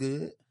writing was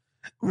good.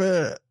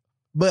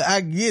 But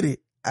I get it.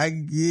 I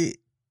get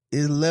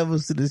it's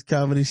levels to this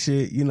comedy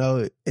shit, you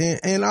know,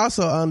 and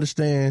also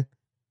understand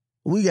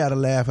we gotta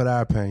laugh at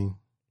our pain.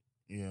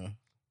 Yeah.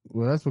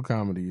 Well, that's what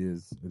comedy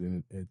is at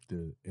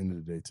the end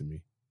of the day to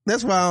me.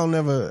 That's why I don't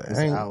never. It's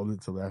an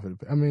outlet to laugh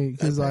at. I mean,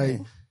 because like,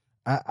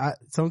 I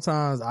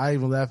sometimes I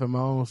even laugh at my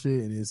own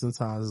shit, and then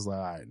sometimes it's like,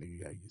 all right, nigga,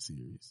 you gotta get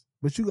serious.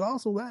 But you can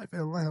also laugh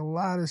at like a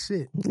lot of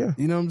shit. Yeah.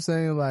 You know what I'm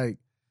saying? Like,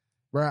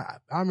 bro,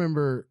 I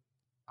remember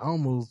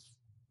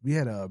we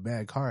had a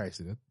bad car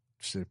accident.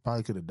 Shit,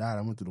 probably could have died.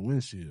 I went through the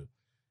windshield.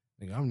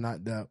 Nigga, I'm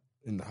knocked out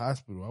in the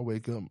hospital. I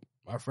wake up,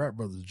 my frat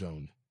brother's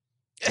joning.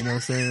 You know what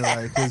I'm saying?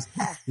 Like, cause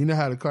you know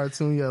how the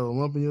cartoon, you have a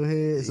lump in your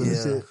head?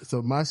 So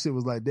so my shit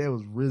was like, that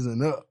was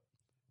risen up.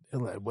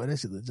 They're like, boy, that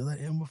shit look just like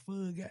Elmer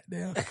Fudd,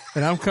 goddamn.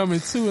 And I'm coming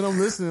to and I'm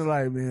listening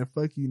like, man,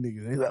 fuck you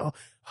niggas. They like,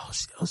 oh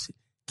shit.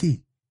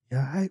 Keith, you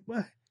all right,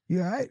 boy?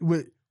 You all right?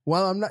 But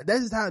while I'm not,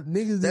 that's just how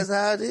niggas. That's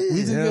how it is.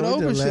 We just get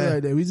over shit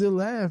like that. We just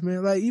laugh,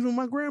 man. Like, even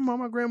my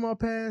grandma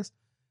passed.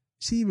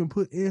 She even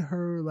put in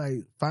her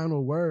like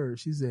final word.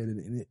 She said,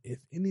 and if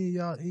any of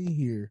y'all in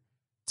here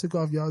took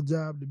off y'all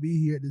job to be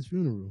here at this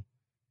funeral,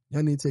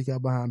 y'all need to take y'all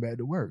behind back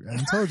to work. I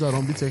told y'all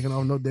don't be taking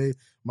off no day.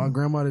 My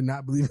grandma did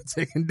not believe in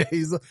taking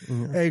days off.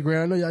 Mm-hmm. Hey,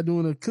 Grand, I know y'all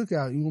doing a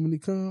cookout. You want me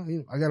to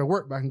come? I got to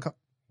work, but I can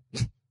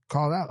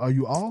call out. Are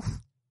you off?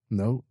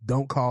 No,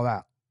 don't call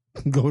out.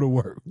 Go to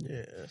work.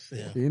 Yeah.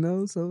 You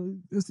know, so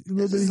it's a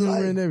little bit of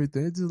humor and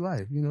everything. It's just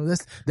life. You know,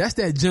 that's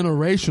that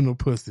generational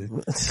pussy.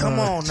 Come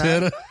on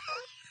now.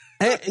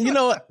 And you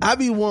know what? I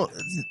be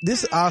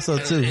this also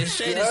too. It's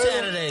Shady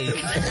Saturday.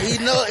 You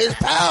know, it's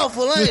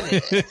powerful, ain't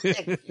it?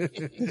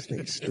 This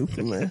nigga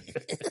stupid, man.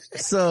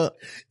 So,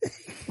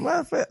 matter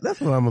of fact, that's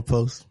what I'm gonna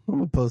post. I'm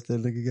gonna post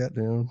that nigga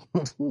goddamn.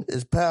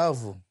 It's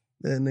powerful.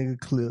 That nigga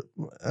clip.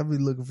 I be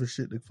looking for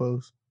shit to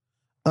post.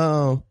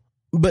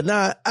 But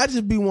nah, I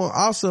just be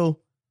also,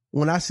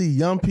 when I see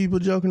young people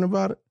joking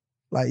about it,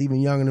 like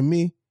even younger than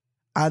me,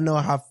 I know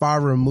how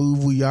far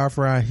removed we are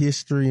from our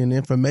history and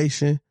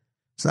information.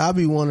 So I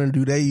be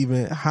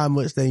wondering, how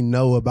much they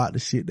know about the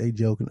shit they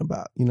joking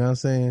about? You know what I'm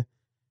saying?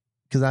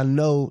 Cause I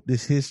know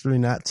this history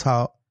not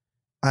taught.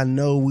 I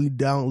know we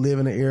don't live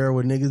in an era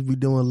where niggas be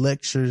doing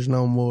lectures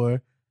no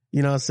more.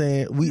 You know what I'm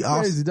saying? We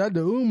also crazy.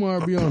 Dr.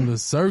 Umar be on the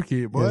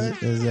circuit, boy.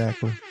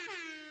 Exactly.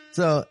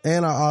 So,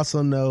 and I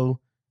also know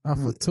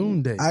for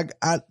Tunde.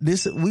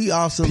 We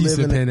also peace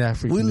live and in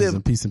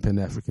Pan-Africanism. Peace and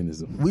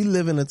Pan-Africanism. We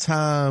live in a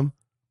time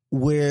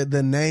where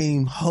the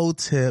name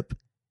Hotep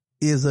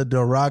is a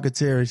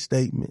derogatory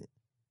statement,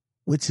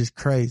 which is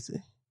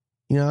crazy.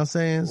 You know what I'm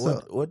saying?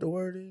 What the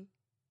word is?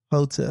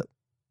 Hotep.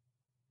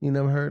 You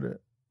never heard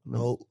it?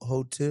 No.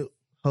 Hotep?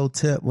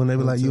 Hotep. When they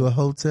be like, you a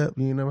Hotep?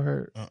 You never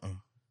heard?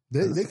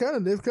 They've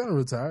kind of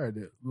retired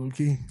it, low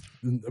key.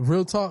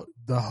 Real talk,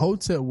 the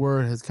Hotep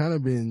word has kind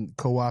of been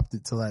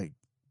co-opted to like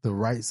the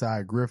right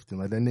side grifting.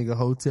 Like that nigga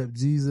Hotep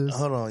Jesus.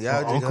 Hold on,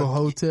 y'all just Uncle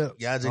Hotep.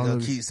 Y'all just gonna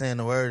keep saying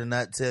the word and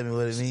not tell me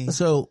what it means?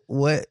 So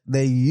what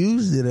they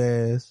used it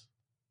as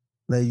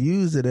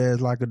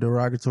like a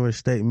derogatory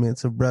statement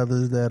to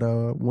brothers that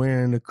are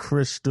wearing the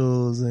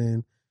crystals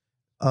and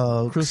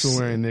crystal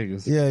wearing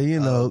niggas. Yeah,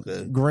 you know,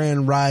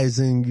 Grand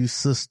Rising, you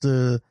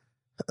sister,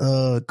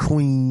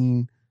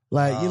 queen.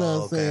 Like, you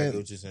know what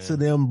I'm saying? To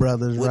them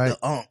brothers, with right?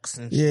 The unks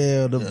and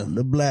shit.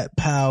 The black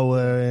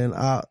power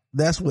and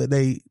that's what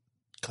they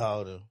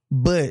called them.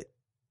 But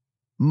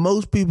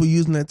most people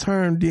using that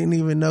term didn't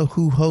even know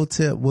who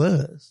Hotep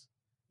was.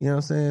 You know what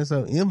I'm saying?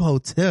 So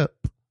Imhotep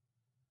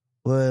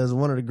was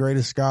one of the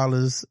greatest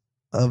scholars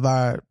of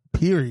our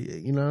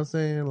period. You know what I'm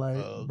saying?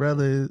 Like,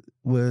 brother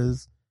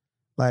was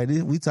like,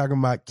 we talking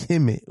about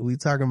Kemet. We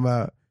talking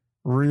about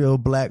real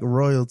black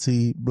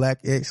royalty, black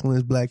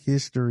excellence, black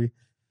history.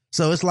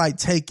 So it's like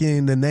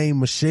taking the name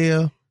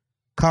Michelle,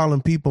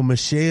 calling people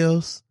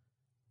Michelles,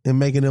 and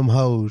making them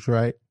hoes,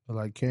 right?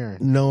 Like Karen.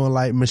 Knowing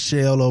like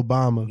Michelle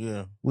Obama.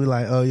 Yeah. We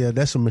like, oh yeah,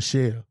 that's a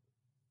Michelle.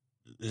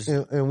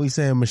 And we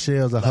saying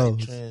Michelle's a hoe.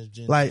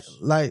 Like,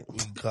 we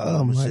can call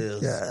oh my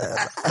Michelle's.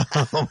 God.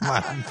 Oh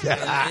my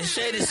God. It's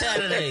Shady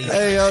Saturday.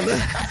 Hey, on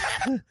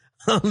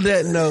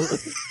that note.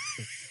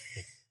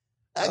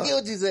 I get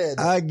what you said.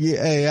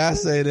 I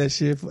say that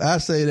shit. I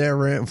say that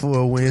rant for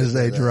a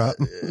Wednesday drop.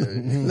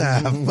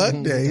 Nah, fuck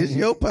that. It's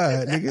your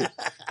pod, nigga.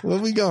 Where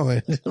we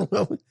going?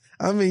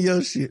 I'm in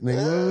your shit,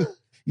 nigga.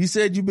 You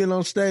said you been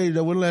on stage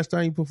though. When the last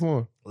time you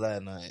performed?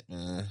 Last night,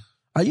 man.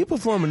 Are you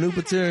performing new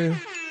material?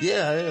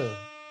 Yeah, I am.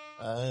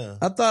 I am.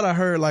 I thought I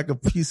heard like a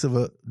piece of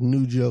a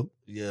new joke.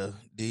 Yeah,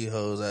 these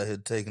hoes out here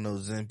taking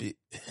those Ozempic.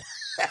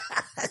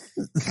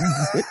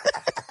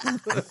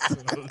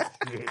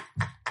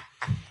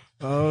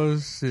 Oh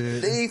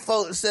shit! These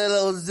folks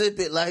sell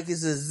Ozempic like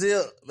it's a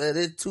zip, man.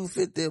 It's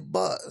 $250 a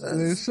box.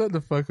 Man, shut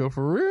the fuck up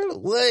for real.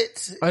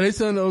 What? Are they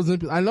selling the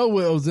Ozempic? I know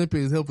what Ozempic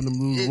is helping them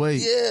lose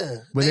weight. Yeah,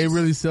 but they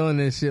really selling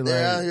that shit.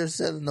 They're like out here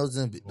selling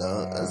Ozempic,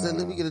 dog. I said,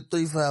 let me get a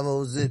 3.5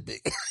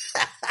 Ozempic.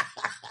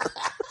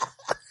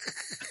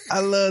 I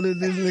love that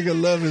this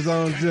nigga love his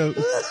own joke.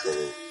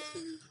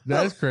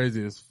 That's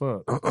crazy as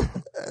fuck.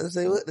 I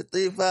say, what the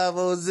 3.5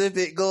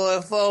 Ozempic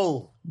going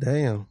for?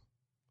 Damn.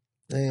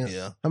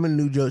 Yeah. How many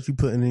new jokes you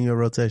putting in your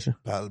rotation?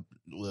 Probably,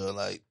 well,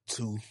 like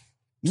two.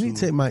 You need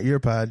to take my ear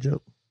pod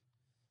joke.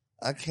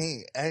 I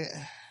can't.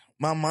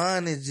 My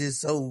mind is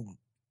just so.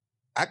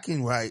 I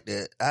can write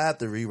that. I have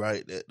to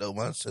rewrite that though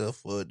myself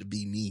for it to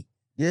be me.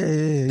 Yeah.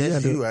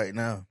 That's you right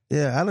now.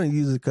 Yeah, I done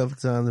used it a couple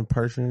times in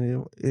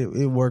person.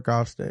 It work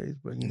off stage,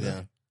 but you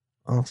know,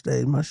 on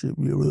stage my shit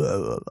be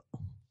real.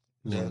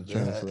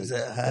 Is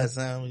that high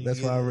sound?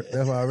 That's why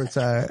I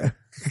retired.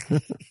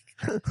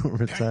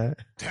 Retired.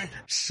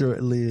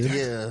 Short lived.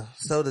 Yeah.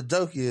 So the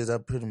joke is, I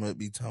pretty much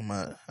be talking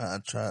about how I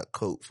tried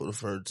coke for the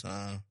first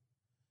time,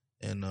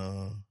 and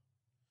I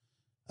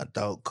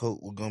thought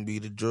coke was gonna be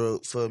the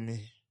drug for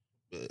me,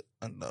 but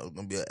I thought it was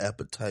gonna be an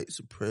appetite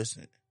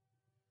suppressant.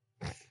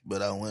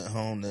 But I went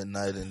home that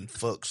night and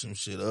fucked some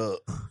shit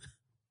up.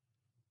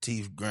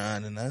 Teeth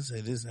grinding. I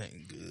say, this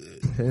ain't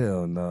good.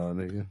 Hell no,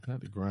 nigga.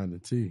 Not the grinding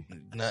teeth.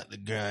 Not the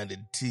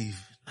grinding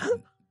teeth.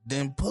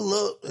 Then pull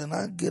up and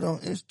I get on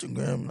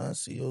Instagram and I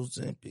see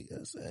Ozempic.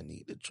 I say, I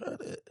need to try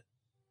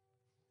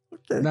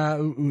that. Nah,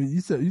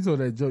 you told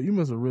that joke. You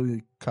must have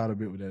really caught a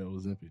bit with that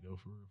Ozempic though,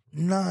 for real.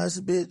 Nah, it's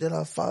a bit that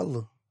I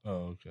follow.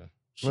 Oh, okay.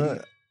 Well,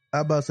 I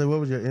about to say,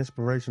 what was your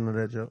inspiration of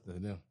that joke?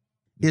 Yeah.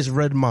 It's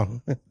Red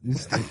Mama. You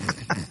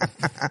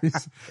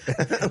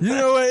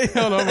know what?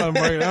 Hold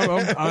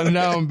on,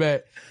 now I'm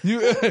back. You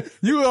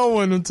are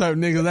one of them type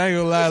niggas. I ain't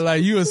gonna lie.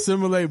 Like, you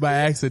assimilate by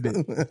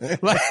accident.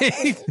 Like,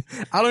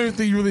 I don't even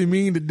think you really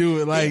mean to do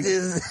it. Like,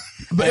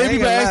 but if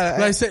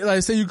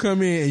you say you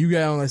come in and you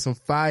got on like some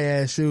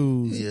fire ass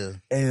shoes, yeah,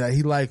 and like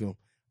he like them.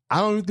 I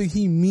don't even think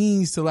he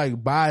means to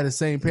like buy the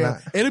same pair.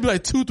 And it'll be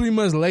like 2-3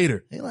 months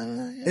later. And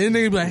then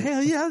nigga be like,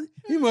 hell yeah,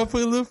 you might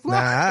put a little fly.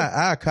 Nah,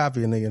 I'll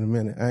copy a nigga in a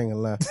minute. I ain't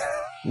gonna lie.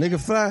 Nigga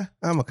fly,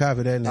 I'ma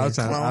copy that nigga.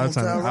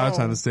 I was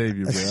trying to save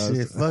you, bro.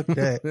 Shit, fuck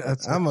that.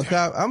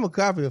 I'm a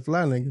copy of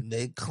fly nigga.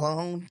 They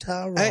clone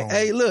Tyrone.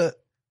 Hey, look.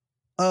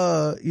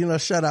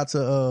 Shout out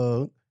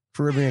to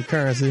Caribbean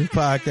Currency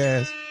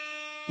podcast.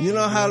 You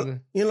know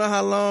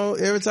how long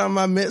every time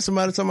I met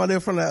somebody talking about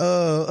they're from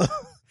the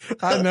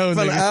I know,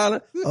 from nigga. the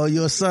island. Oh,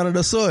 you're a son of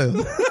the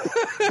soil.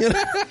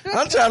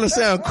 I'm trying to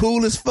sound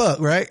cool as fuck,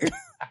 right?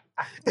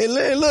 And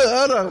look,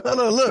 hold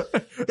on, look.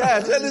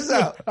 Guys, check this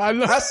out.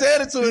 I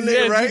said it to a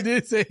nigga, right? You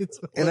did say it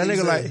to him. And that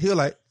nigga he was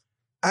like,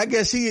 I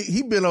guess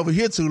he been over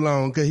here too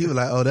long, cause he was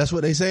like, oh, that's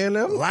what they saying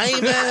now?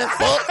 Lame ass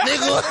fuck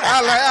nigga.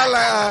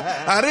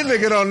 I this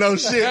nigga don't know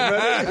shit,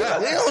 man.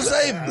 They don't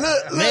say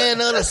man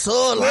of the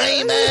soil,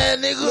 lame ass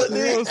nigga.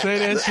 They don't say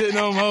that shit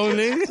no more,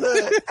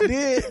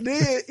 nigga.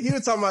 Then he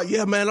was talking about,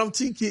 yeah, man, I'm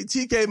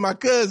TK my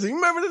cousin. You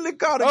remember that nigga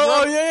called it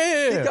grandma? Oh,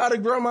 yeah. He called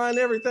it grandma and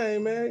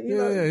everything, man. You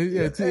know?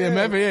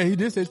 He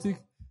did say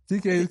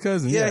TK his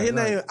cousin. Yeah, his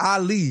name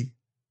Ali.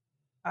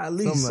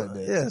 Something like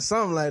that. Yeah,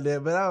 something like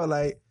that. But I was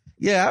like,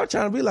 yeah, I was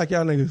trying to be like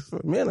y'all niggas for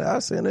a minute. I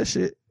was saying that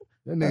shit.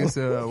 That nigga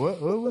said,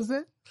 what was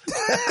that?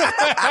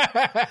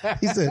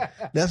 He said,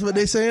 that's what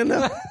they saying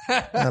now?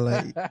 I'm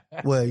like,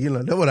 well,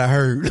 that's what I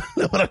heard.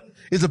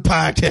 It's a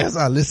podcast.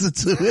 I listen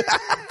to it.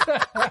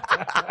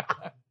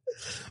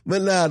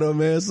 But nah, though,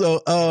 man.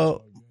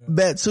 So,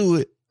 back to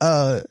it.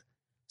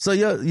 So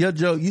your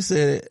joke, you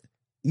said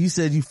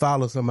you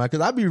follow somebody.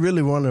 Cause I be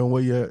really wondering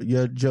where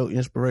your joke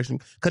inspiration.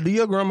 Cause do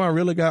your grandma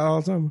really got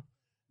Alzheimer's?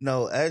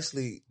 No,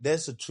 actually,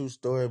 that's a true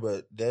story,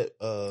 but that,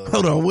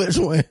 hold on, which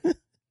one?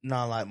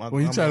 Nah, like my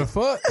when you try to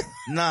fuck?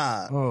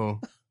 Nah. Oh.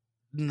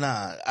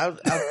 Nah.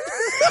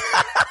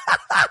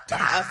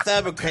 I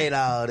fabricate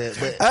all that,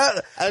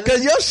 but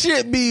cause your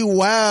shit be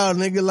wild,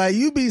 nigga. Like,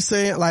 you be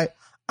saying, like,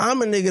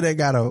 I'm a nigga that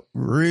got a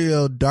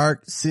real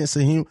dark sense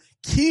of humor.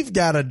 Keith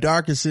got a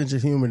darker sense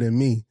of humor than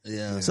me.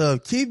 Yeah. So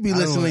if Keith be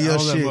listening to your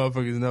shit,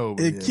 motherfuckers know,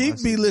 if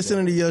Keith be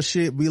listening to your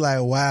shit, be like,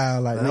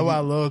 wow, like, that's why I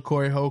love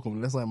Corey Holcomb.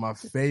 That's like my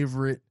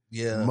favorite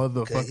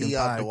motherfucking he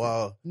out the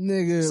wall.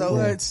 Nigga, so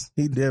what?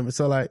 He different.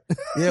 So like,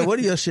 yeah, where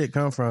do your shit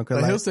come from?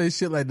 Cause like, he'll say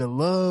shit like the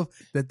love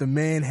that the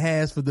man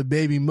has for the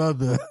baby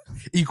mother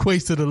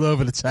equates to the love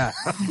of the child.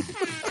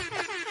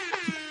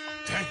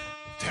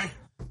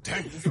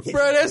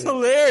 Bro, that's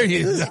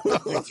hilarious.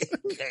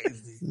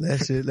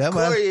 That shit.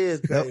 Corey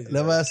is crazy.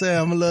 That's why I say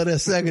I'm gonna love that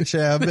second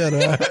child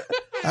better.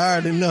 I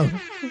already know.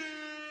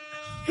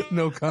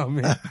 No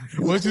comment.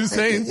 What you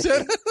saying,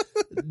 Cheddar?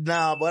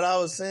 Nah, but I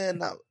was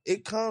saying,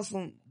 it comes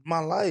from my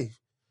life.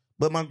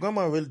 But my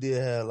grandma really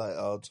did have like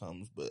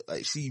Alzheimer's, but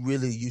like she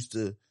really used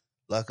to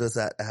lock us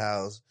out the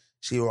house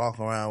she walk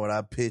around with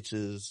our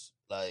pictures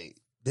like,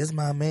 this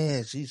my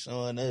man. She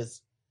showing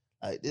us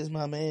like, this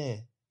my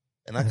man.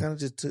 And I kind of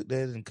just took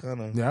that and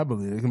kind of I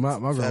believe it. My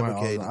grandma had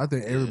fabricated. Alzheimer's. I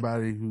think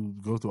everybody who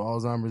goes through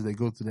Alzheimer's, they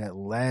go through that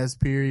last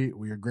period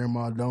where your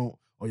grandma don't,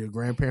 or your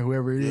grandparent,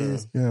 whoever it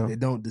is, they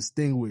don't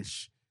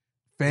distinguish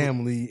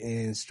family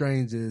and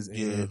strangers.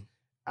 And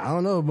I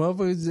don't know,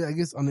 motherfuckers, I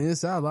guess on the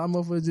inside, a lot of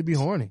motherfuckers just be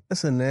horny.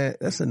 That's a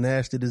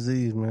nasty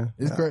disease, man.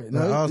 It's crazy.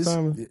 No,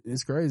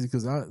 it's crazy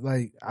because I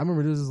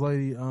remember there was this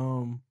lady,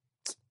 one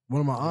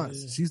of my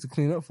aunts, she used to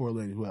clean up for a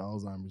lady who had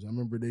Alzheimer's. I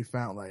remember they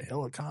found like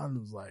hella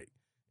condoms like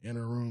in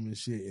her room and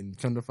shit, and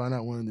come to find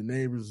out one of the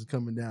neighbors was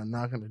coming down,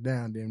 knocking her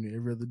down damn near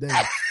every other day.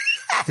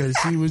 Cause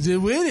she was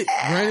just with it.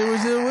 Granny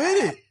was just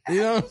with it.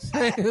 You know what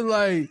I'm saying?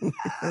 Like,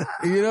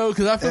 you know,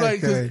 cause I feel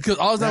like, cause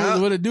Alzheimer's,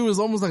 what it do is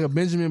almost like a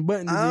Benjamin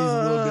Button disease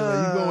a little bit.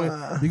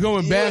 Like you're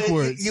going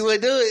backwards. You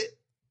would do it.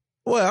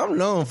 Well, I'm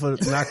known for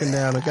knocking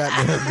down a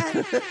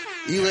goddamn.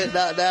 You would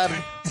knock down.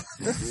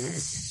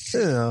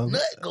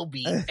 Nut gonna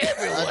be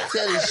everywhere. I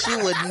tell you, she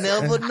would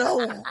never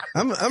know.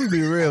 I'm gonna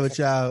be real with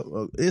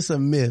y'all. It's a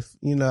myth.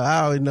 You know,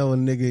 I always know a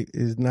nigga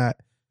is not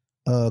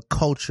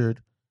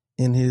cultured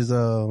in his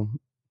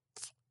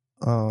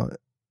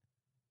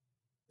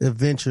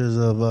adventures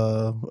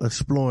of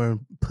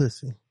exploring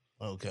pussy.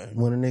 Okay.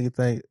 When a nigga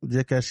think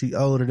just cause she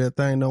older, that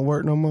thing don't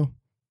work no more,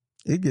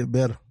 it get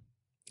better.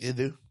 It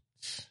do?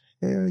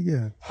 Hell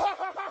yeah.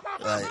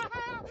 Like,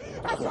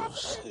 oh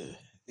shit.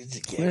 Did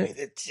you give me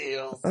the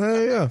chills?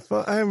 Yeah.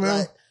 Hey man.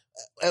 Like,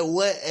 at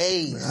what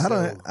age?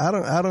 I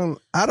don't.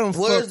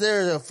 Where's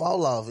there a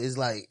fall off? It's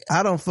like,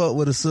 I don't fuck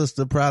with a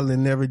sister probably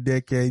in every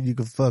decade you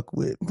can fuck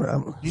with.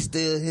 Probably. You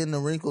still hitting the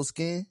wrinkled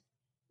skin?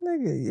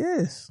 Nigga,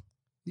 yes.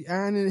 He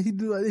iron it. He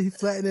do like he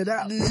flatten it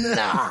out.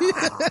 Nah.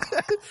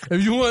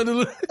 If you want to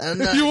look, I'm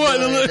not doing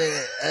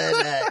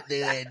that.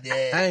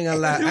 I ain't gonna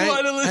lie.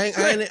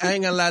 I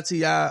ain't gonna lie to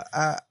y'all.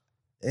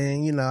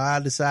 And you know, I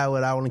decide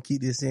what I want to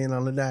keep this in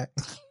on the night.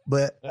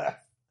 But I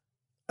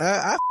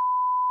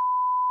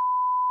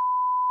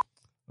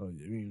oh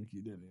yeah, we ain't gonna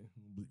keep that in.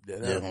 Bleep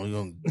that Yeah, out. we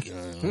gonna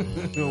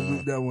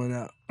bleep that one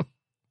out.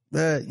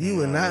 But you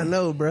would not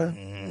know, bro.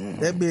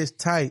 That bitch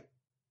tight.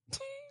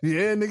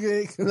 Yeah,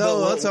 nigga.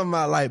 No, I'm talking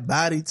about like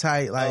body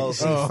tight. Like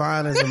she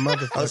fine as a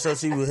motherfucker. Oh, so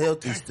she was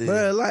healthy still.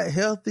 But like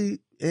healthy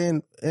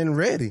and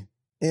ready.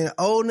 And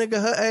old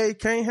nigga her age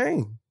can't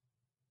hang.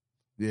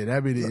 Yeah,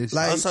 that be the issue.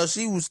 Like, so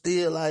she was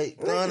still like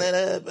throwing that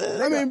up.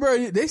 I mean,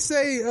 bro, they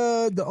say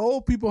the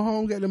old people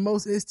home got the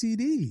most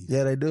STDs.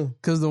 Yeah, they do.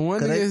 Cause the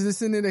one nigga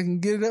that's in there that can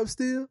get it up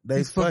still,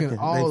 they fucking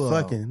all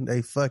of them.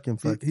 They fucking.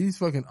 He's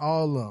fucking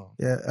all of them.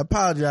 Yeah,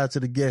 apologize to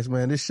the guests,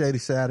 man. This Shady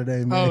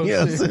Saturday, man. Oh, you know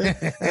what I'm saying?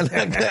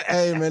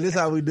 Hey, man, this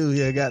how we do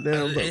here.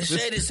 Goddamn. It's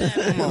Shady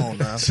Saturday. Come on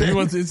now. So you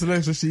want the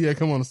intellectual shit? Yeah,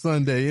 come on a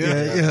Sunday.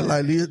 Yeah.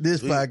 Like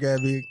this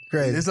podcast be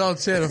crazy. It's all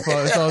Cheddar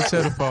fault. It's all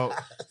Cheddar fault.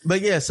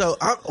 But yeah, so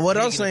what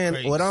I'm saying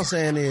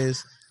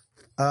is,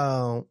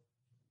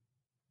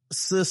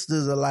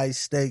 sisters are like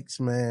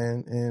steaks,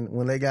 man, and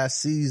when they got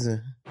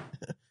seasoned,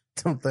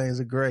 some things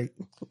are great.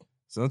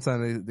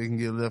 Sometimes they can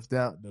get left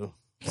out though.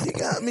 You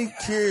got me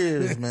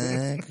curious,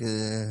 man.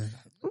 I'm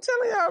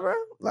telling y'all, bro.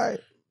 Like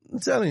I'm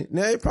telling you,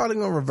 now they probably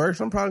gonna reverse.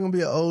 I'm probably gonna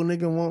be an old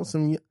nigga and want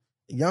some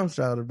young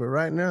shouter, but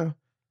right now,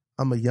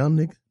 I'm a young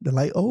nigga that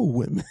like old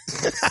women.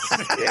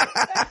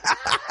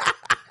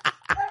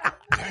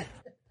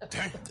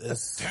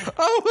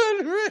 I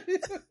wasn't ready.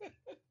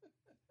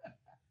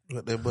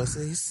 What that boy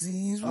say? He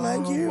seems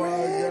like you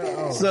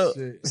ready. So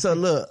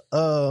look,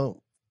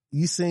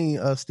 you seen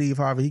Steve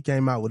Harvey? He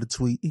came out with a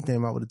tweet. He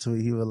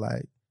was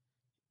like,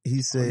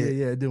 he said,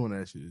 yeah, I did want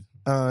to ask you.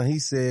 He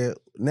said,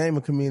 name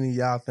a comedian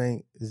y'all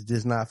think is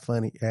just not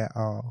funny at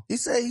all. He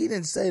said he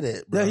didn't say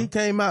that, bro. Yeah, he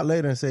came out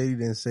later and said he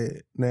didn't say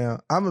it.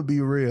 Now, I'm going to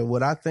be real.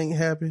 What I think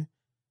happened,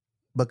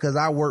 because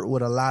I work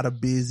with a lot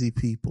of busy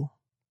people,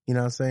 you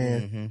know what I'm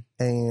saying? Mm-hmm.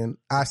 And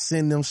I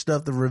send them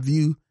stuff to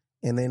review,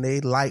 and then they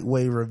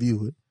lightweight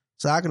review it.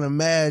 So I can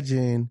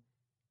imagine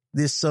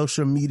this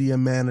social media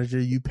manager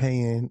you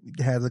paying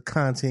has a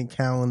content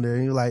calendar,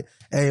 and you're like,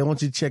 hey, I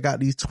want you to check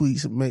out these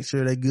tweets and make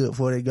sure they're good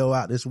before they go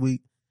out this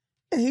week.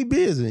 And he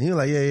busy. He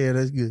like, yeah,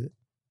 that's good.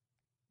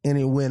 And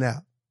it went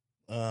out.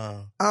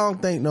 I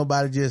don't think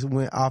nobody just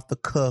went off the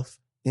cuff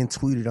and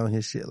tweeted on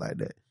his shit like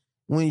that.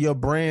 When your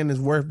brand is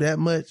worth that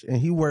much, and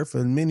he worked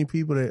for many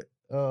people that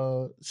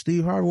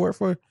Steve Harvey worked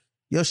for,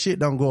 your shit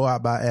don't go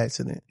out by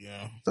accident.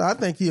 Yeah. So I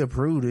think he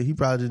approved it. He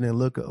probably just didn't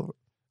look over it.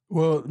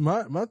 Well,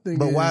 my thing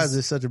but is... why is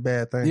this such a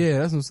bad thing? Yeah,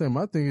 that's what I'm saying.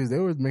 My thing is they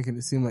were making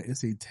it seem like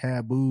it's a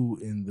taboo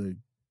in the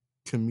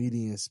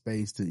comedian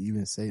space to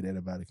even say that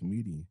about a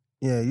comedian.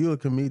 Yeah, you a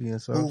comedian.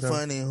 So who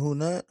funny and who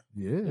not?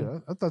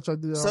 Yeah, I thought y'all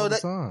did that all the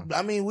time.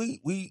 I mean,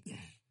 we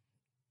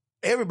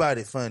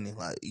everybody funny.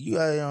 Like, you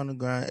out here on the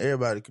grind,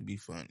 everybody can be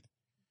funny.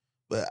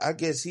 But I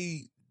guess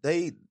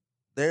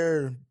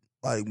their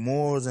like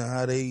morals and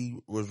how they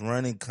was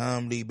running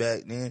comedy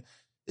back then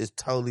is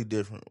totally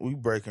different. We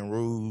breaking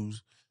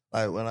rules.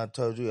 Like when I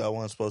told you I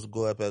wasn't supposed to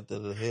go up after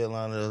the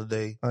headline the other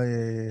day. Oh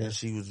yeah.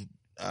 And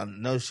I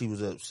know she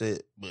was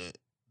upset, but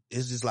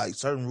it's just like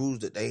certain rules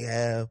that they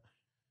have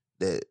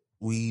that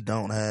we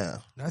don't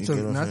have. Not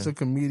your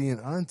comedian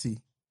auntie.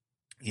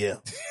 Yeah.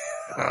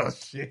 Oh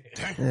shit.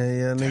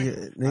 Yeah,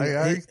 nigga.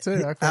 I can tell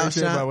you. I can't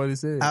tell about what he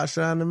said.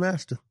 Outshine the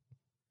master.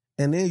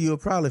 And then you're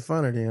probably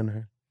funner than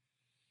her.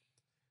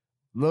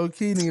 Low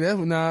key,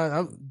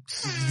 nigga.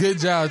 Good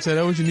job, Chad.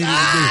 That's what you needed to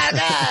do.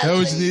 That's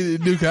what you needed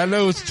to do. Cause I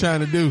know what you're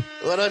trying to do.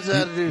 What I'm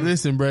trying to do?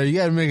 Listen, bro, you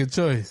got to make a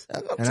choice.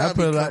 I'm trying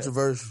to be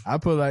controversial. I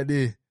put it like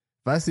this: if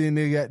I see a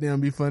nigga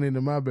goddamn be funny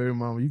to my baby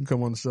mama, you can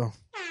come on the show.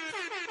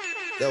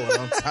 That's what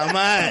I'm talking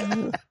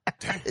about.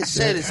 It's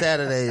Shady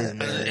Saturdays,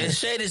 man. It's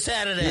Shady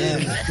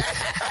Saturdays.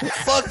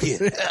 Fuck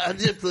it. I'm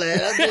just playing.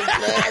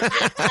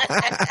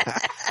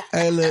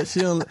 Hey, look,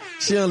 she don't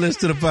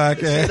listen to the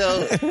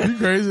podcast. You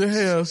crazy as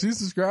hell. She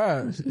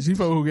subscribed. She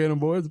fuck who get them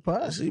boys the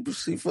pod. She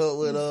fuck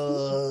with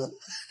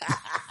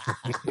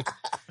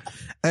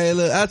Hey,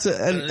 look,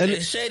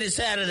 it's Shady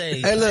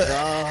Saturdays. Hey, look,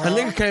 a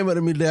nigga came up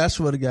to me today. I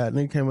swear to God,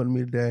 nigga came up to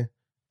me today.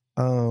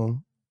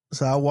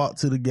 So I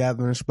walked to the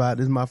gathering spot.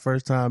 This is my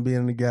first time being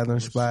in the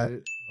gathering spot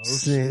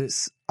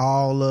since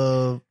all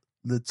of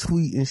the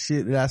tweet and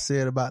shit that I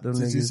said about them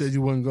niggas. You said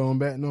you wasn't going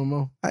back no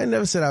more? I ain't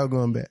never said I was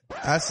going back.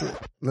 I said,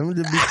 let me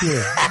just be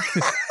clear.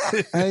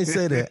 I ain't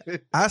say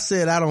that. I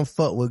said I don't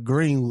fuck with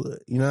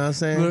Greenwood. You know what I'm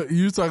saying? Look,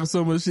 you talking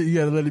so much shit, you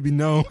gotta let it be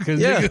known. Cause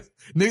yeah.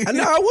 niggas, I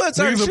know I was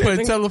talking shit. Niggas will put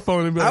a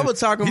telephone and be like, I was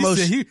talking about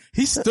shit.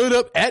 He stood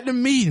up at the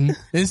meeting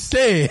and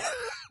said.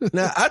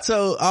 Now,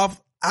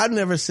 I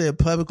never said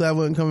publicly I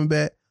wasn't coming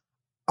back.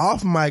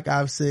 Off mic,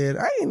 I've said,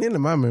 I ain't into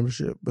my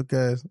membership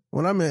because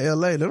when I'm in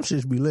LA, them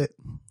shits be lit.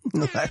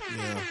 Like,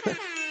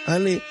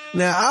 yeah.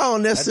 Now I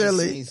don't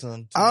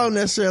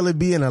necessarily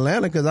be in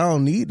Atlanta because I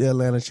don't need the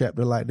Atlanta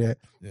chapter like that.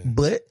 Yeah.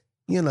 But,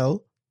 you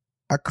know,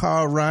 I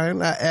called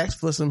Ryan, I asked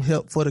for some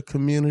help for the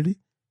community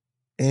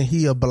and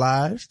he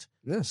obliged.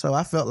 Yeah. So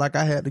I felt like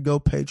I had to go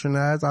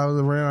patronize. I was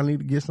around, I need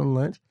to get some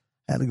lunch.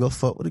 I had to go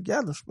fuck with the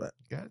gather spot.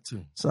 Got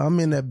to. So I'm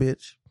in that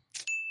bitch.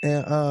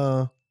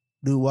 And,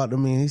 dude walked to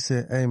me and he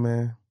said, hey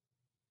man,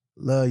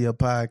 love your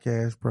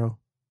podcast, bro.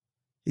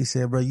 He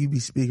said, bro, you be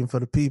speaking for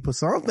the people.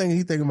 So I'm thinking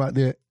he thinking about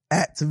that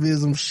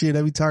activism shit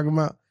I be talking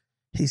about.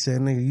 He said,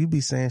 nigga, you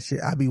be saying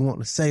shit I be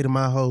wanting to say to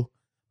my hoe,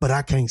 but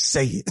I can't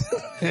say it.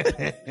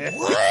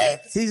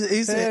 What?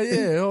 He said,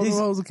 yeah, hold the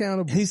hoes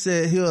accountable. He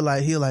said, he'll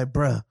like,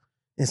 bruh,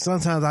 and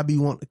sometimes I be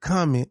wanting to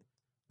comment,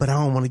 but I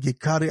don't want to get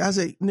caught. I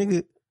said,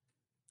 nigga,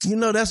 you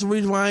know that's the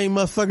reason why I ain't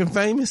motherfucking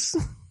famous?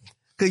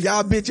 Cause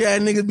y'all bitch ass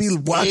niggas be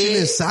watching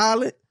in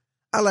silent.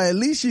 I like, at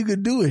least you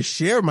could do is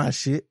share my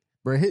shit.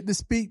 Bro, hit the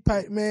speak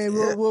pipe, man.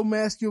 We'll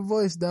mask your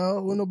voice,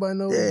 dog. Will nobody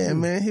know? Yeah,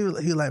 man. He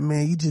like,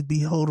 man, you just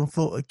be holding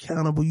folk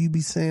accountable. You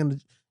be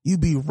saying, you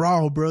be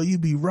raw, bro. You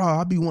be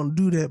raw. I be wanting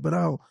to do that, but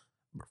I don't.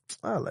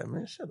 I like,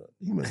 man, shut up.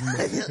 You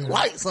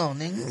lights on,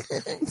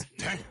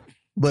 nigga.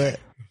 But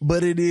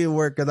it did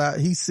work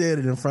because he said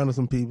it in front of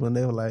some people and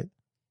they were like,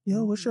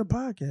 yo, what's your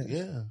podcast?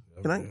 Yeah.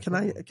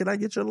 Can I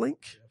get your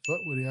link?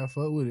 I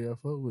fuck with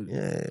it.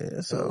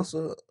 Yeah.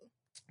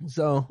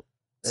 So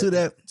to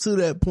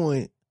that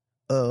point,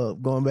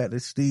 going back to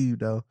Steve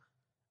though,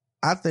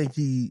 I think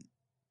he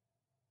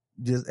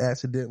just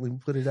accidentally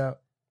put it out.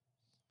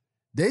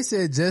 They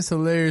said Just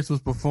Hilarious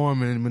was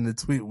performing when the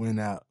tweet went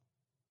out.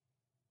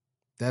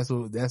 That's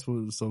what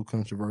was so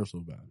controversial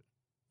about it.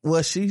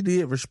 Well, she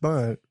did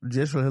respond.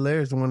 Just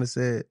Hilarious, the one that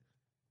said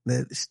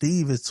that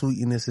Steve is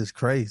tweeting this is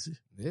crazy.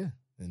 Yeah.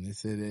 And they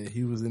said that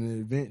he was in an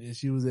event that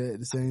she was at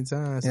the same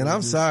time. So and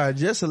I'm sorry,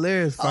 Just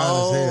Hilarious fine as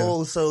hell.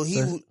 Oh, so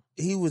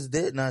he was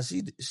dead. Now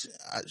she's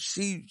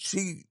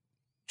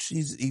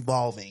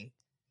evolving.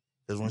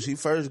 Because when she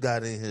first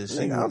got in here,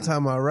 I'm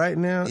talking about right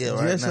now. Yeah,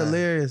 right Just now.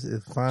 Hilarious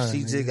is fine.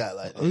 She just got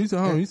like. Oh, you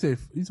talking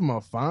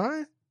about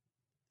fine?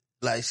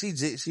 Like she you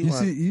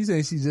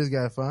saying she just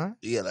got fine?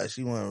 Yeah, like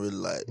she wasn't really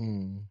like.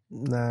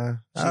 Nah,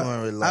 she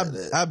wasn't really like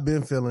that. I've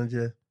been feeling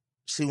just.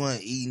 She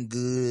wasn't eating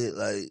good,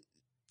 like.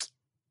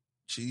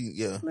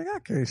 Like, I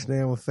can't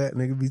stand when fat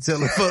nigga be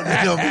telling fuck they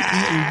don't be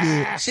eating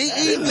good. She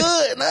eating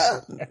good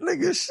now.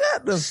 Nigga,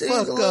 shut the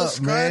fuck up,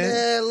 man.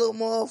 Head, little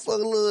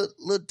motherfucker,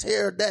 little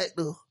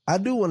pterodactyl. I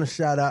do want to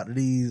shout out to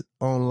these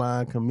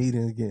online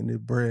comedians getting their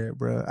bread,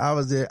 bro. I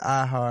was at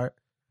iHeart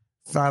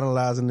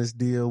finalizing this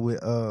deal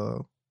with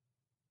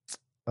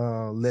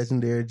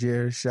Legendary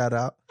Jerry. Shout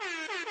out.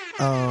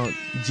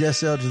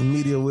 Jess Eldridge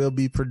Media will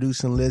be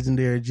producing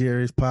Legendary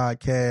Jerry's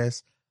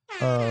podcast.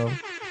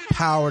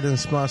 Powered and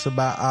sponsored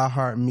by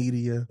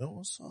iHeartMedia.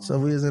 So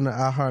we was in the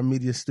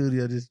iHeartMedia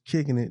studio just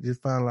kicking it,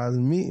 just finalizing the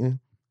meeting.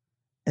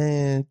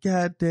 And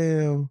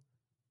goddamn,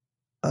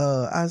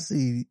 I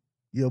see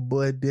your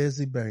boy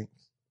Desi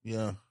Banks.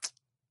 Yeah.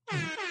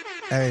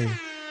 Hey,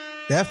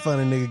 that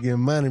funny nigga getting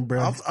money,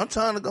 bro. I'm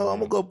trying to go. I'm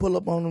gonna go pull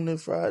up on him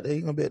this Friday.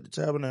 He gonna be at the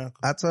Tabernacle.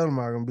 I told him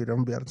I'm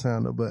gonna be out of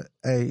town though, but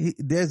hey,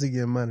 Desi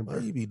getting money, bro.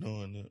 Why you be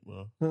doing that,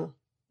 bro? Huh?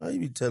 Why you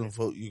be telling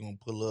folk you gonna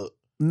pull up?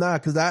 Nah,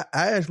 cause I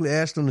actually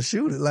asked him to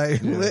shoot it.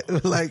 Like,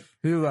 like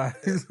he's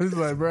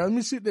like, bro, let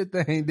me shoot that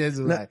thing.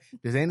 Desi like,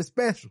 this ain't a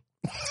special.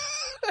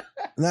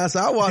 Nah, so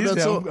I walked up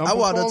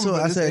to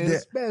him.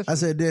 I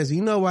said, Des,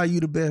 you know why you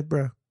the best,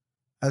 bro?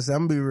 I said,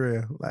 I'm gonna be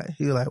real. Like,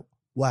 he was like,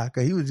 why?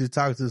 Cause he was just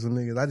talking to some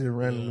niggas. I just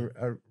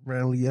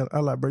randomly yelled. I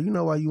was like, bro, you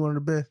know why you one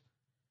of the best?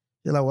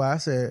 He like, why? I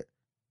said,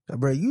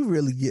 bro, you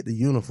really get the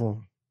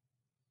uniform.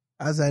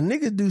 I said,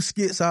 niggas do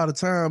skits all the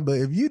time, but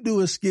if you do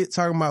a skit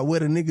talking about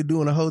what a nigga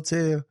do in a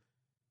hotel,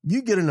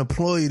 you get an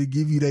employee to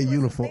give you that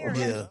uniform.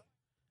 Yeah.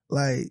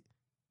 Like,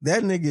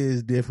 that nigga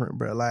is different,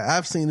 bro. Like,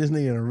 I've seen this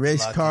nigga in a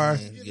race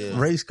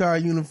car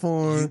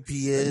uniform,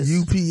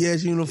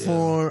 UPS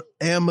uniform,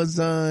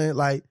 Amazon.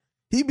 Like,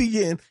 he be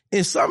getting,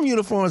 and some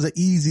uniforms are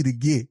easy to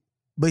get,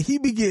 but he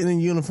be getting in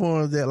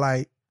uniforms that,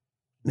 like,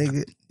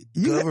 nigga,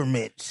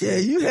 government.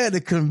 You had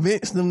to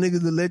convince them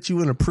niggas to let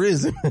you in a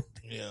prison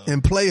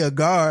and play a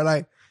guard.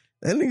 Like,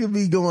 that nigga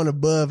be going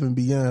above and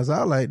beyond. So I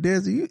was like,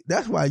 Desi,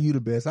 that's why you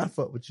the best. I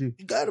fuck with you.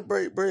 You gotta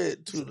break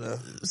bread too, though.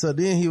 So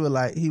then he was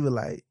like,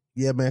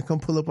 yeah, man, come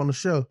pull up on the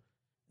show.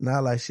 And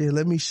I was like, shit,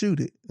 let me shoot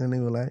it. And they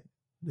were like,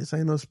 this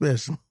ain't no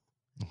special.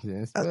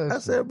 Yeah, I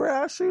said, bro,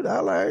 I'll shoot it.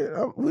 I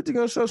like, we just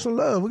gonna show some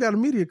love. We got a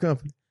media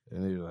company.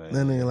 And they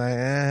were like,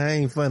 I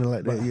ain't funny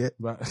like that yet.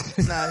 Nah,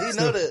 he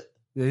know that.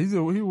 Yeah, he's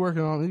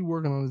working on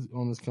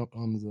his show.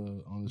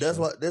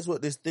 That's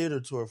what this theater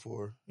tour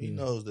for. He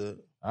knows that.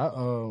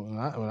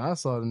 When I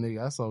saw the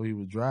nigga, I saw he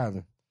was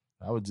driving.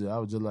 I was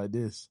just like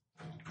this.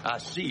 I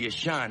see you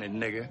shining,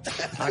 nigga.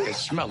 I can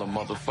smell a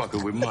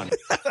motherfucker with money.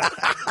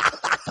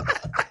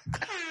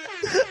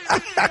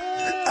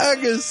 I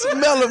can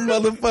smell a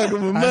motherfucker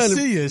with money. I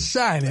see you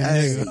shining,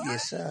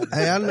 nigga.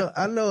 Hey,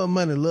 I know what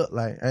money look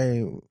like.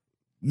 Hey,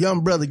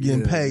 young brother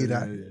getting paid.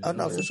 Oh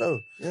no, for sure.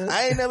 Yeah.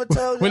 I ain't never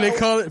told you. When they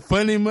call it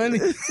funny money.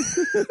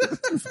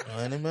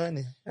 Funny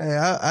money.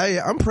 Hey,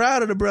 I'm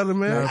proud of the brother,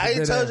 man. I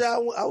ain't told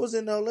you I was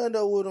in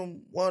Orlando with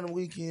him one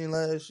weekend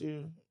last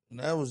year. And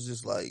that was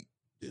just like,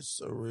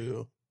 it's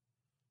surreal.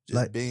 Just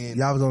like, being.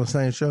 Y'all was on the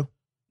same show?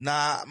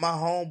 Nah, my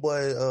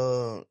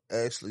homeboy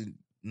actually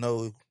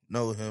know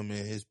him, and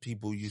his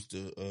people used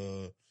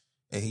to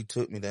and he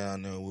took me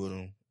down there with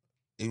him.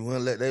 They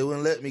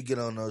wouldn't let me get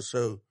on no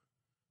show.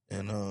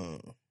 And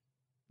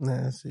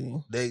see.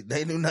 They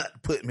do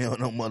not put me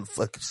on no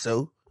motherfucking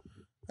show.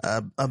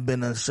 I've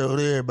been on a show with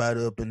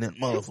everybody up in that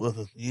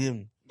motherfucker.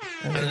 Yeah.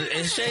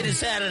 It's Shady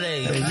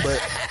Saturday.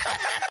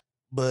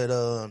 But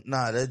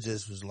nah, that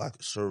just was like a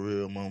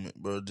surreal moment,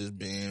 bro. Just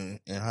being,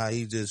 and how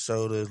he just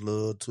showed us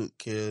love, took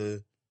care.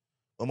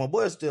 But my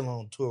boy's still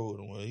on tour with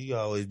him. He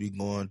always be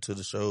going to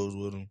the shows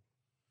with him.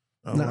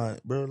 I'm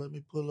like, bro, let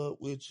me pull up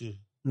with you.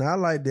 I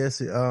like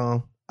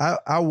that.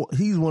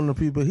 He's one of the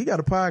people. He got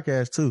a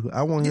podcast too.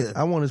 I want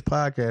his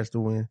podcast to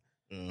win.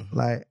 Mm-hmm.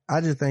 Like, I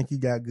just think he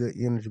got good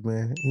energy,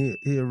 man.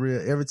 He a real.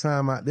 Every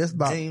time that's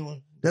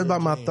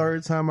about my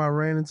third time I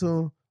ran into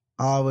him.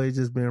 Always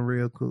just been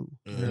real cool.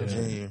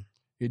 Yeah.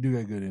 He do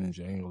got good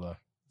energy. I ain't gonna lie.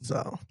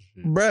 So,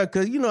 bruh,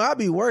 cause I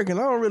be working.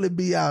 I don't really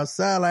be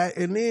outside. Like,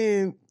 and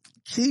then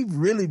Keith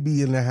really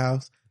be in the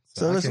house.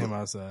 So I came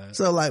outside.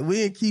 So like,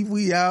 we and Keith,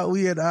 we out.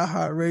 We at our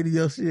Heart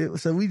Radio shit.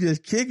 So we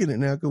just kicking it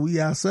now, cause we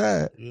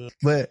outside. Yeah.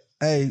 But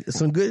hey,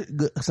 some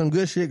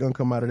good shit gonna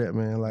come out of that,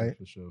 man. Like,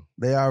 for sure.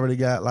 They already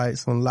got like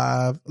some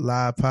live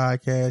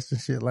podcasts and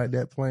shit like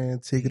that playing,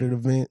 ticketed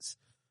events.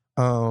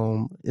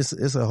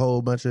 It's a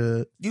whole bunch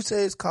of. You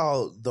say it's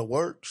called The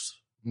Works?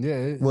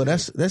 Yeah.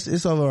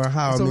 It's over on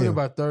Howard. It's over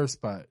by Third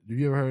Spot. Have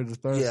you ever heard of the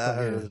Third Spot? Yeah, I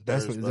heard.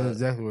 That's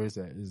exactly where it's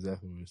at.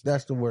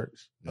 That's The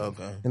Works.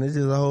 Okay. And it's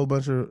just a whole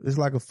bunch of. It's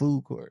like a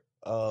food court.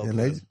 Oh. Okay.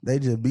 And they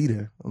just be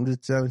there. I'm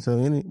just telling you. So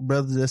any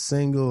brothers that's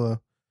single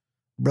or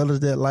brothers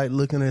that like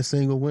looking at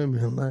single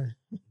women, like,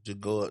 just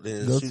go up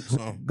there and shoot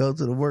some. Go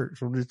to The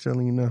Works. I'm just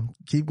telling you now.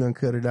 Keep gonna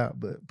cut it out,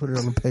 but put it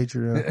on the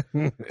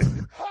Patreon.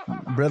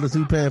 Brothers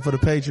who paying for the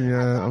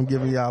Patreon, I'm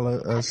giving y'all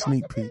a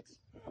sneak peek.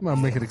 I'm not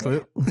making a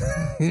clip.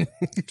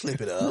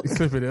 Clip it up.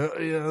 Clip it up.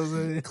 You know what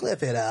I'm saying?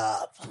 Clip it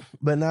up.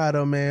 But nah,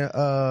 though, man.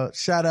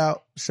 Shout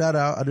out.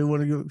 I do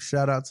want to give a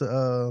shout out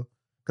to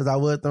because I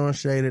was throwing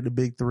shade at the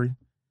big three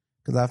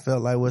because I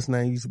felt like what's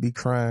name used to be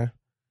crying.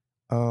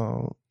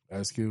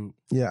 Ice Cube.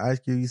 Yeah, Ice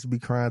Cube used to be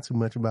crying too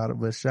much about it.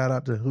 But shout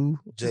out to who?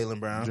 Jaylen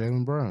Brown.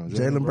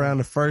 Jaylen Brown,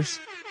 the first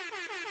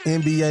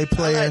NBA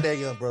player. I like that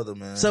young brother,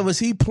 man. So was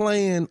he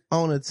playing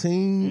on a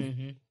team?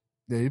 Mm-hmm.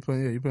 Yeah, he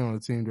played on a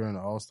team during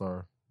the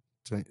All-Star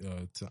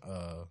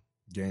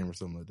game or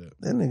something like that.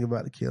 That nigga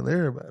about to kill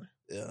everybody.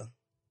 Yeah.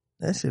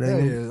 That shit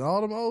ain't. Yeah,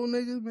 all them old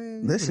niggas,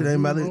 man. That shit ain't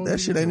about to. That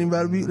shit ain't even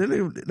about to be. That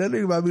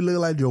nigga about to be looking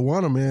like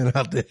Joanna man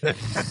out there.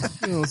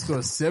 You gonna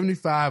score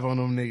 75 on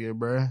them niggas,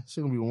 bro.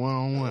 Shit gonna be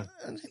 1-on-1.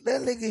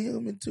 That nigga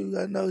human too.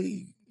 I know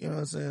he. You know what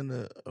I'm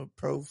saying? A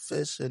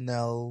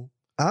professional.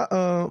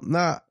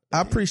 I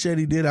appreciate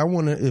he did. I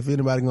wonder if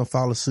anybody gonna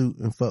follow suit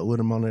and fuck with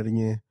him on that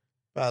again.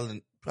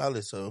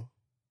 Probably so.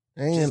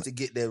 And just to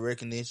get that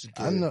recognition.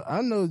 I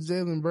know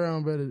Jaylen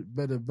Brown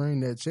better bring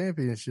that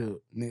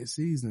championship next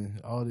season.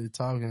 All this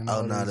talking and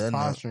all this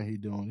posturing he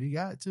doing. He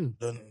got to.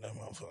 That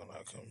motherfucker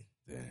not coming.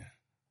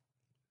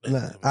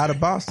 Damn. Out of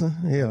Boston?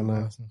 Hell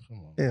no. Come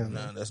on. Hell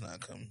no. That's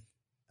not coming.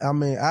 I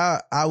mean,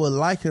 I would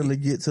like him to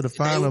get to the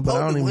final, but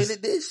I don't win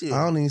it this year.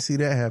 I don't even see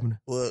that happening.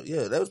 Well,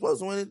 yeah, they were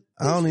supposed to win it.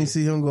 I don't even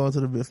see him going to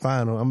the big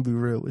final. I'm gonna be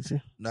real with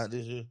you. Not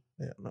this year.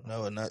 Yeah, no.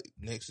 No, not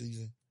next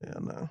season. Yeah,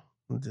 no.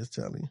 I'm just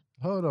telling you.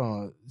 Hold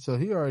on. So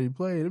he already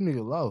played. Them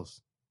nigga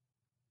lost.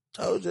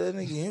 Told you that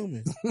nigga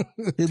human.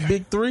 His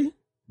big three?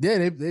 Yeah,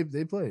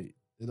 they played.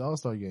 It's the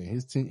All-Star game.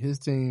 His team,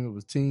 it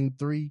was Team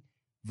 3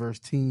 versus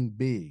Team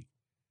Big.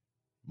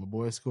 My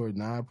boy scored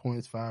 9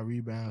 points, 5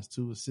 rebounds,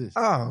 2 assists.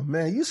 Oh,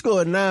 man, you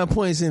scored 9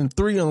 points in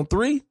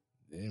 3-on-3?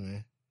 Yeah,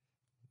 man.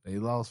 They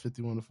lost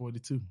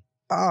 51-42.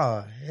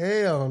 Oh,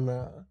 hell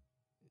no.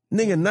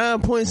 Nigga,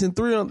 9 points in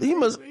 3-on-3.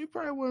 He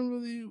probably wasn't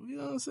really, you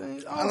know what I'm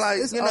saying?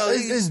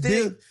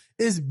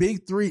 It's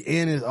Big 3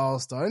 and it's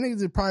All-Star. That nigga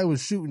just probably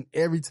was shooting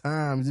every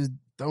time, just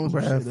throwing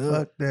some shit up.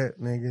 Fuck that,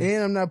 nigga.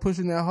 And I'm not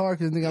pushing that hard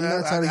because, nigga, I'm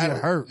not trying to get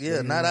hurt.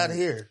 Yeah, not out of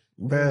here.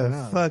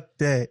 Bruh, fuck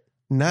that.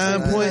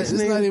 9 points,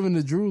 it's nigga. not even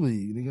the Drew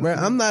League. Nigga. Bruh,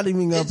 I'm not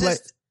even gonna play.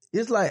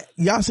 It's like,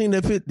 y'all seen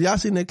that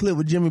clip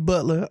with Jimmy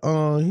Butler?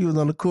 He was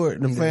on the court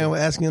and the fan was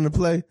asking him to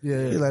play.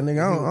 Yeah. He's like, nigga,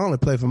 I only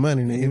play for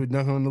money, nigga. He was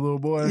dunking on the little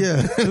boy.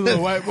 Yeah. The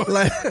little white boy.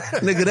 Like,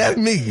 nigga, that's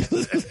me.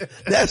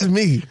 That's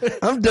me.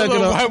 I'm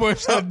dunking on. White boy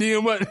shot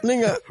DM up.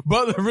 Nigga.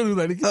 Butler really was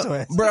like, get your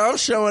ass. Bro, I'm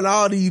showing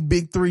all these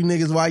big 3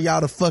 niggas why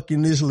y'all the fuck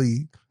in this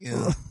league.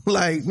 Yeah.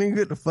 Like, nigga,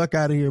 get the fuck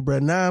out of here, bro.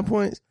 9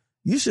 points.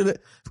 You should have,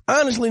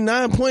 honestly,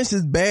 9 points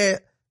is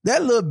bad.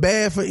 That look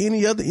bad for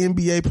any other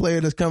NBA player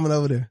that's coming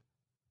over there.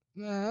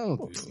 Nah, I don't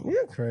think so.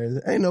 You're crazy.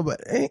 He ain't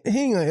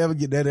gonna ever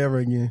get that ever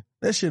again.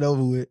 That shit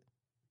over with.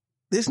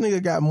 This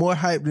nigga got more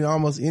hype than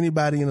almost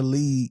anybody in the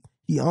league.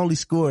 He only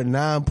scored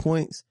 9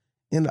 points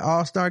in the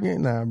All-Star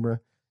game. Nah, bro.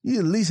 You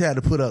at least had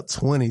to put up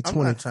 20.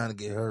 I'm not trying to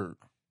get hurt.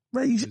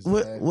 Bro,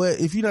 what,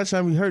 if you're not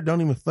trying to be hurt,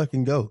 don't even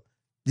fucking go.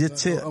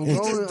 Just tell.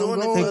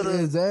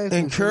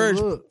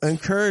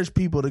 Encourage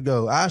people to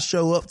go. I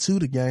show up to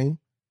the game.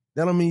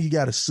 That don't mean you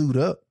got to suit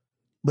up.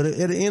 But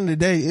at the end of the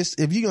day,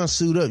 if you're gonna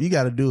suit up, you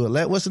got to do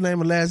it. What's the name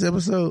of last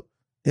episode?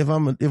 If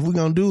we're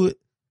gonna do it,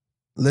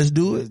 let's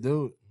do it. Let's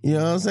do it. You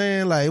know what I'm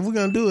saying? Like, if we're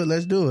gonna do it,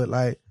 let's do it.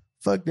 Like,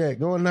 fuck that.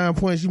 Going 9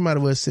 points, you might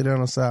as well sit down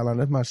on the sideline.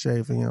 That's my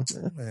shade for him.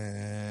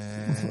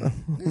 Man,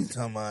 you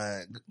talking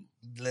about?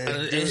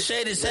 It's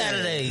Shady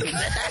Saturday.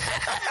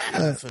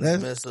 That's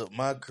mess up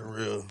my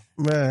career,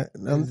 man.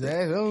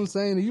 Exactly. I'm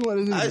saying, you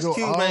want this Ice to go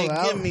Cube all ain't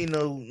out. give me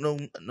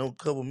no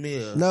couple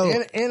meals. No,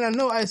 and I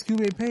know Ice Cube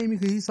ain't paying me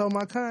because he saw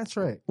my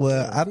contract.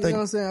 Well, I you think, know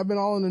what I'm saying. I've been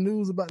all in the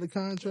news about the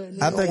contract.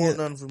 I think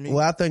nothing for me.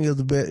 Well, I think it was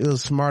a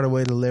smarter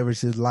way to leverage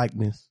his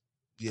likeness.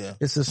 Yeah,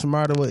 it's a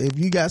smarter way. If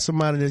you got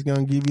somebody that's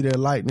gonna give you their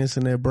likeness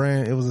and their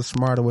brand, it was a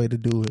smarter way to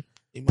do it.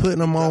 Putting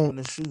them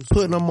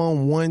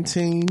on one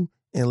team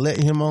and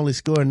letting him only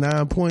score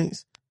 9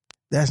 points,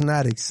 that's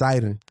not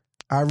exciting.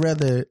 I'd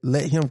rather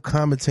let him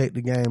commentate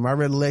the game. I'd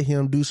rather let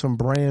him do some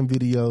brand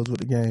videos with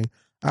the game.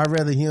 I'd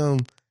rather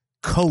him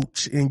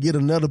coach and get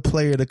another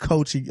player to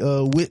coach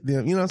with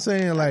them. You know what I'm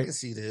saying? Like, I can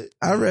see that.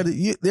 I'd rather,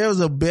 there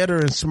was a better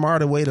and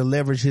smarter way to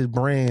leverage his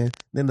brand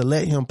than to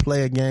let him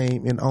play a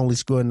game and only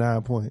score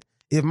 9 points.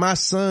 If my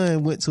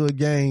son went to a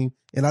game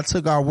and I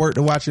took our work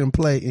to watch him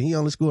play and he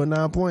only scored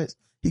 9 points,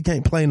 he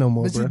can't play no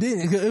more, But bro. you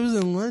didn't. It was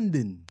in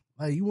London.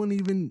 Like, he wasn't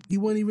even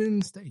in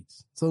the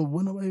States. So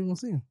when nobody gonna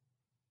see him?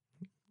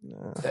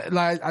 Nah.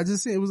 Like, I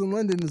just said it was in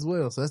London as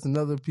well. So that's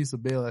another piece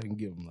of bail I can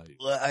give him. Like,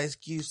 well, Ice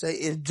Cube say,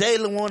 if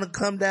Jalen want to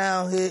come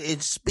down here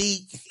and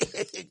speak,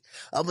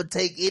 I'm gonna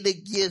take any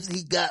gifts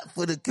he got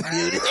for the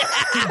community.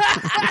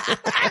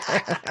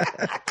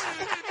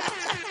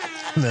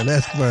 Now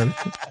that's funny.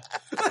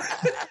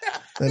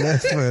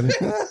 That's funny.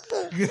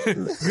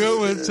 Good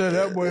one to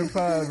that boy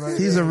Pies, right?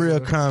 He's a real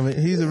comic.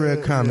 He's a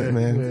real comic,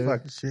 man. Yeah.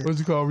 Fucking shit. What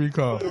you call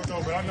recall? No,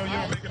 but I know you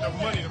don't make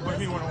enough money to put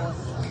me one-on-one.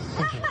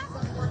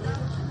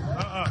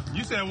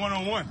 You said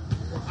one-on-one.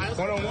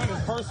 One-on-one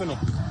is personal.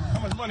 How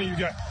much money you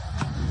got?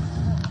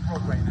 I'm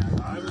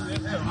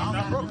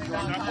not broke.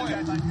 I'm not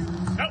playing.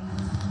 Nope.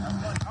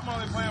 I'm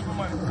only playing for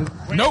money.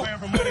 When Nope. Playing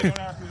for money, don't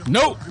ask me to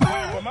Nope. You're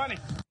playing for money.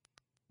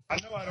 I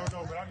know I don't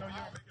know, but I know you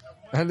don't make enough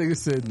money. That nigga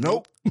said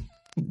nope.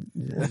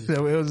 That's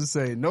what else to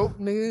say. Nope,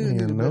 nigga.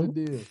 Yeah, nope.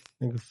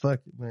 Nigga,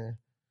 fuck it, man.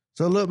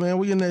 So look, man,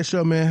 we in that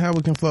show, man. How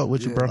we can fuck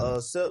with you, bro?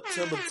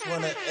 September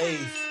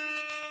 28th,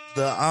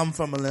 the I'm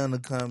From Atlanta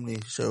comedy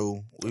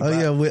show. We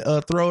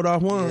Throw It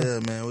Off One. Yeah,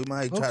 man. We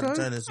might try to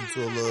turn this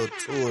into a little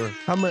tour.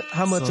 How much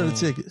are the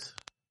tickets?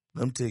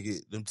 Them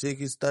tickets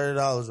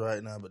 $30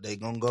 right now, but they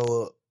gonna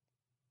go up.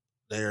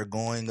 They are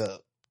going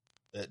up.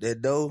 At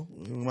that dough,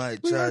 we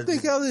might charge. What you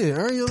think y'all did?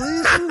 Earn your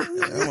leave?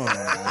 Come on,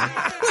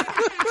 man.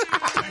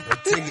 The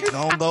ticket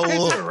gonna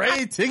go up.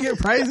 Rate ticket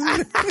prices.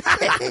 They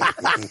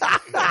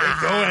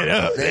going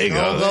up. They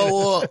gonna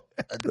go up.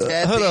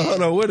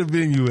 Hold on. Where the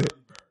venue at?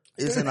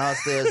 It's in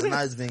Austell. It's a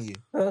nice venue.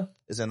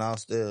 It's in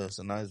Austell. It's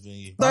a nice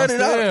venue.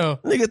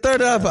 $30. Nigga,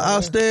 $30 for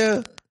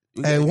Austell.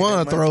 Hey,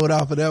 one throw it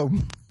off of that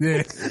one.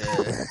 Yeah.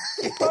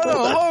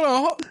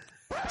 Hold on.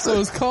 So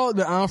it's called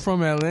the I'm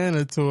From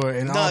Atlanta tour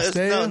in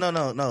Austell?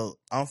 No.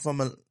 I'm from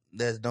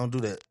don't do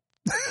that.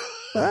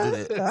 Don't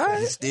do that.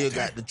 You still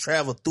got to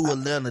travel through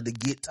Atlanta to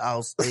get to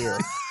our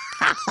stairs.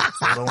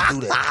 So don't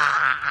do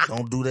that.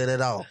 Don't do that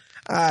at all.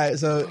 All right,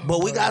 so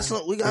but we got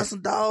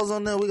some dogs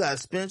on there. We got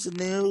Spencer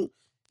Neal.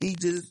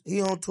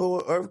 He on tour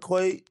with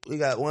Earthquake. We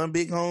got one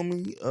big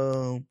homie.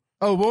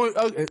 Oh boy,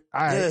 okay.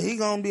 All right. Yeah, he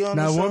gonna be on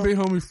now, the show. one big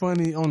homie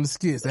funny on the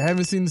skits. I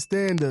haven't seen the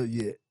stand up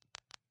yet.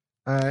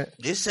 All right.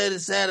 It's Shady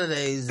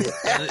Saturdays.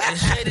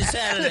 It's Shady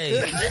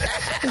Saturdays.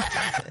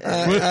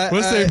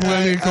 What's say when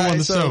I come on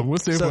the show?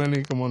 What's say when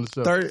I come on the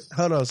show?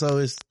 Hold on. So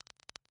it's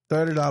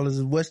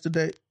 $30. What's the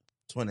date?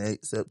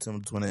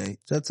 September 28th.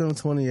 September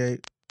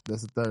 28th.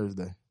 That's a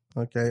Thursday.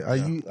 Okay.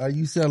 Are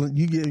you selling?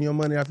 You getting your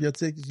money off your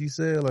tickets you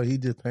sell, or he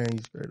just paying you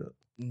straight up?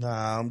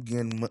 Nah, I'm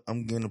getting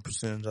a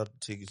percentage off the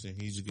tickets, and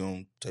he's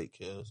gonna take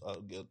care of us.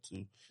 I'll get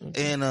to.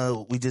 Okay. And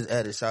we just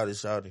added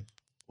Shawty.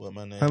 What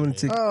my name? How many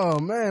tickets? Oh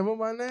man, what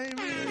my name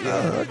is?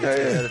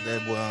 Okay. Added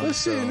that boy on. Well,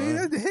 shit, nigga,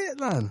 that's the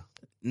headliner.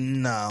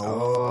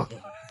 No,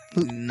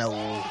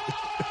 no.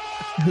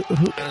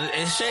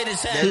 It's Shady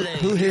Saturday.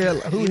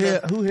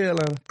 Who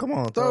headliner? Come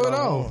on, throw it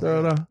off.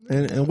 Throw it off.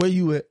 And where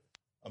you at?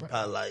 I'm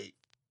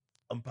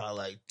probably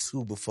like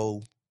 2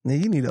 before. Now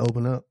you need to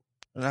open up.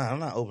 Nah, I'm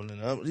not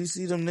opening up. You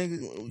see them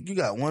niggas? You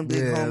got one big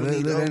Yeah,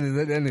 homie.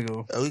 let that nigga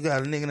go. We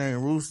got a nigga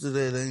named Rooster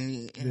that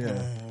ain't.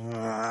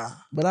 Yeah.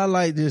 But I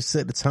like just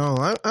set the tone.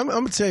 I'm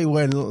gonna tell you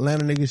where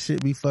Atlanta niggas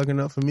shit be fucking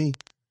up for me.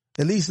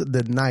 At least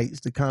the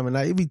nights, the common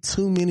night. It be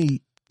too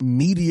many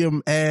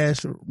mediocre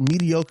ass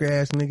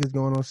niggas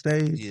going on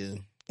stage. Yeah.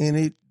 And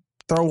it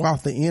throw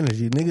off the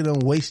energy. Nigga done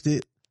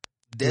wasted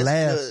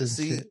laughs and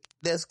shit.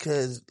 That's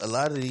cause a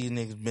lot of these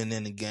niggas been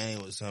in the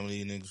game with some of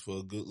these niggas for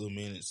a good little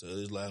minute. So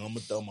it's like, I'm gonna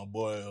throw my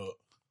boy up.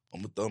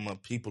 I'm gonna throw my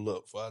people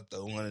up before I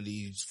throw one of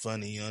these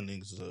funny young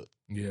niggas up.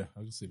 Yeah,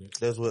 I can see that.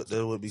 That's what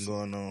be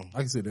going on. I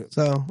can see that.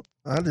 So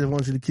I just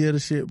want you to kill the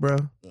shit, bro.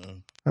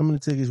 How many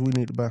tickets we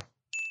need to buy?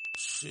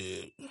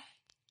 Shit.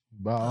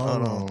 Buy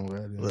all on,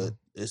 man. But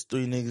there's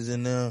 3 niggas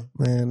in there.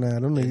 Man, nah,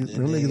 them niggas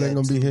ain't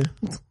gonna be here.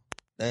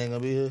 They ain't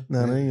gonna be here?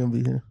 Nah, they ain't gonna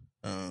be here.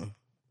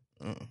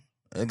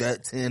 I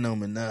got 10 on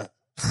me now.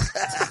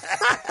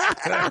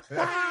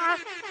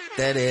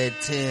 That had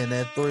 10,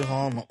 that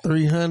 300.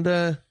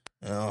 300?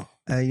 Yeah.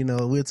 Hey, you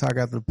know, we'll talk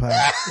after the pod.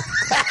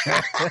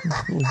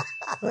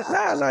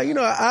 Nah, you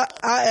know, I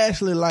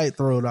actually like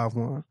Throw It Off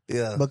one.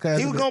 Yeah. Because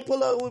he was gonna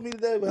pull up with me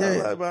today, but I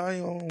was like, bro, I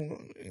ain't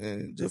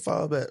gonna just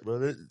fall back,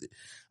 bro.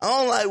 I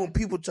don't like when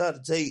people try to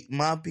take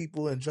my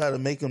people and try to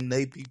make them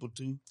they people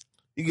too.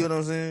 You get what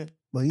I'm saying?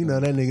 But you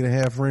know that nigga that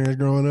had friends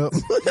growing up.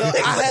 No,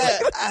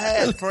 I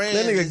had friends.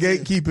 That nigga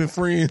gatekeeping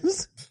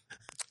friends.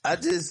 I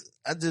just,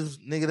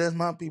 nigga, that's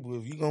my people.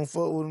 If you gonna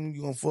fuck with them,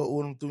 you gonna fuck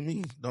with them through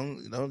me.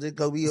 Don't just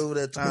go be over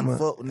there trying to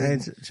fuck with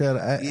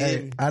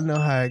niggas. I know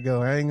how it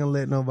go. I ain't gonna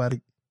let nobody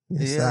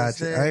inside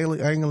you. I ain't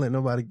gonna let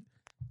nobody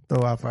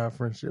throw off our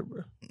friendship,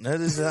 bro.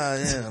 That is how I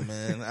am,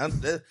 man.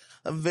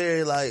 I'm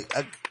very like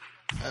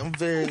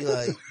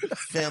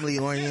family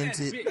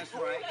oriented.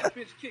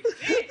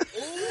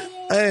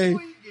 Hey,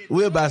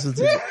 we'll buy some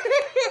tickets.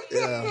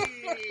 Yeah.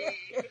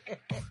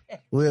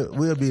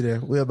 We'll be there.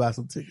 We'll buy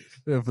some tickets.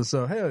 Yeah, for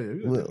sure. Hell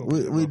yeah.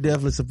 We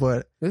definitely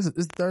support it.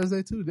 It's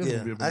Thursday too.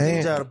 Yeah, I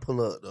need y'all to pull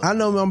up though. I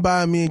know I'm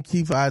buying me and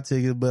Keith our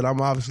tickets, but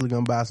I'm obviously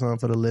gonna buy some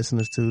for the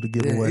listeners too to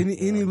give away.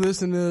 Any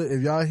listener,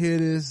 if y'all hear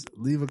this,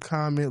 leave a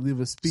comment, leave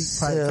a speak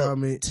pipe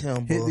comment, hit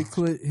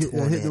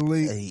the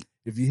link.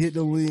 If you hit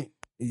the link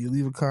and you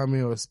leave a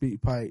comment or a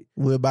speak pipe,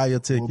 we'll buy your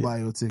ticket. We'll buy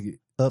your ticket.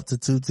 Up to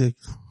 2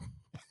 tickets.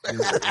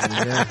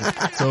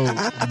 Yeah. So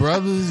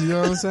brothers, you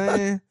know what I'm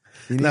saying?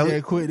 You need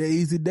to quit that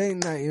easy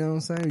date night, you know what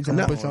I'm saying? You trying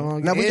to put y'all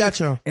on. Now we got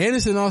y'all. And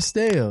it's in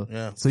Austell.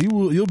 Yeah. So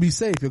you'll be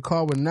safe. Your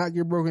car will not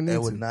get broken into.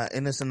 It would not,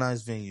 and it's a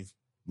nice venue.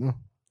 Yeah.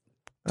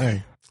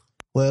 Hey.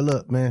 Well,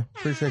 look, man.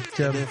 Appreciate you,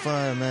 Kevin. Been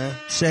fun, man.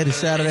 Shady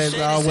Saturdays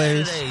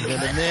always.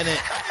 Been a minute.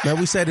 Man,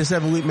 we say this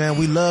every week, man.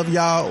 We love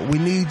y'all. We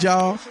need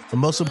y'all.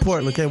 And most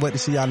importantly, can't wait to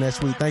see y'all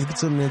next week. Thank you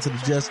for tuning into the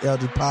Just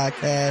LG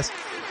podcast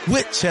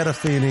with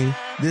Chettafini.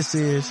 This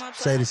is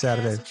Shady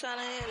Saturdays.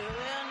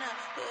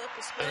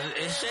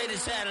 It's Shady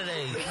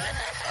Saturday.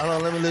 Hold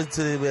on, let me listen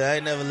to it, but I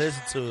ain't never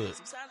listened to it.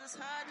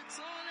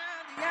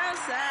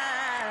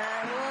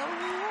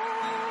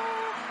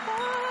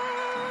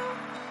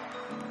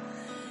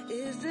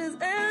 It's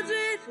just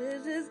Eldridge.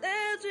 It's just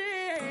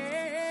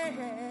Eldridge.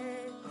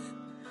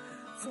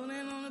 Tune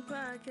in on the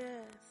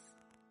podcast.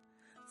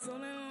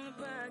 Tune in on the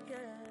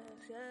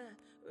podcast, yeah.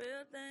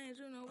 Real things,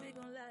 you know we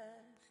gon'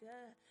 last,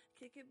 yeah.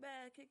 Kick it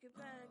back, kick it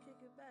back,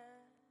 kick it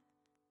back.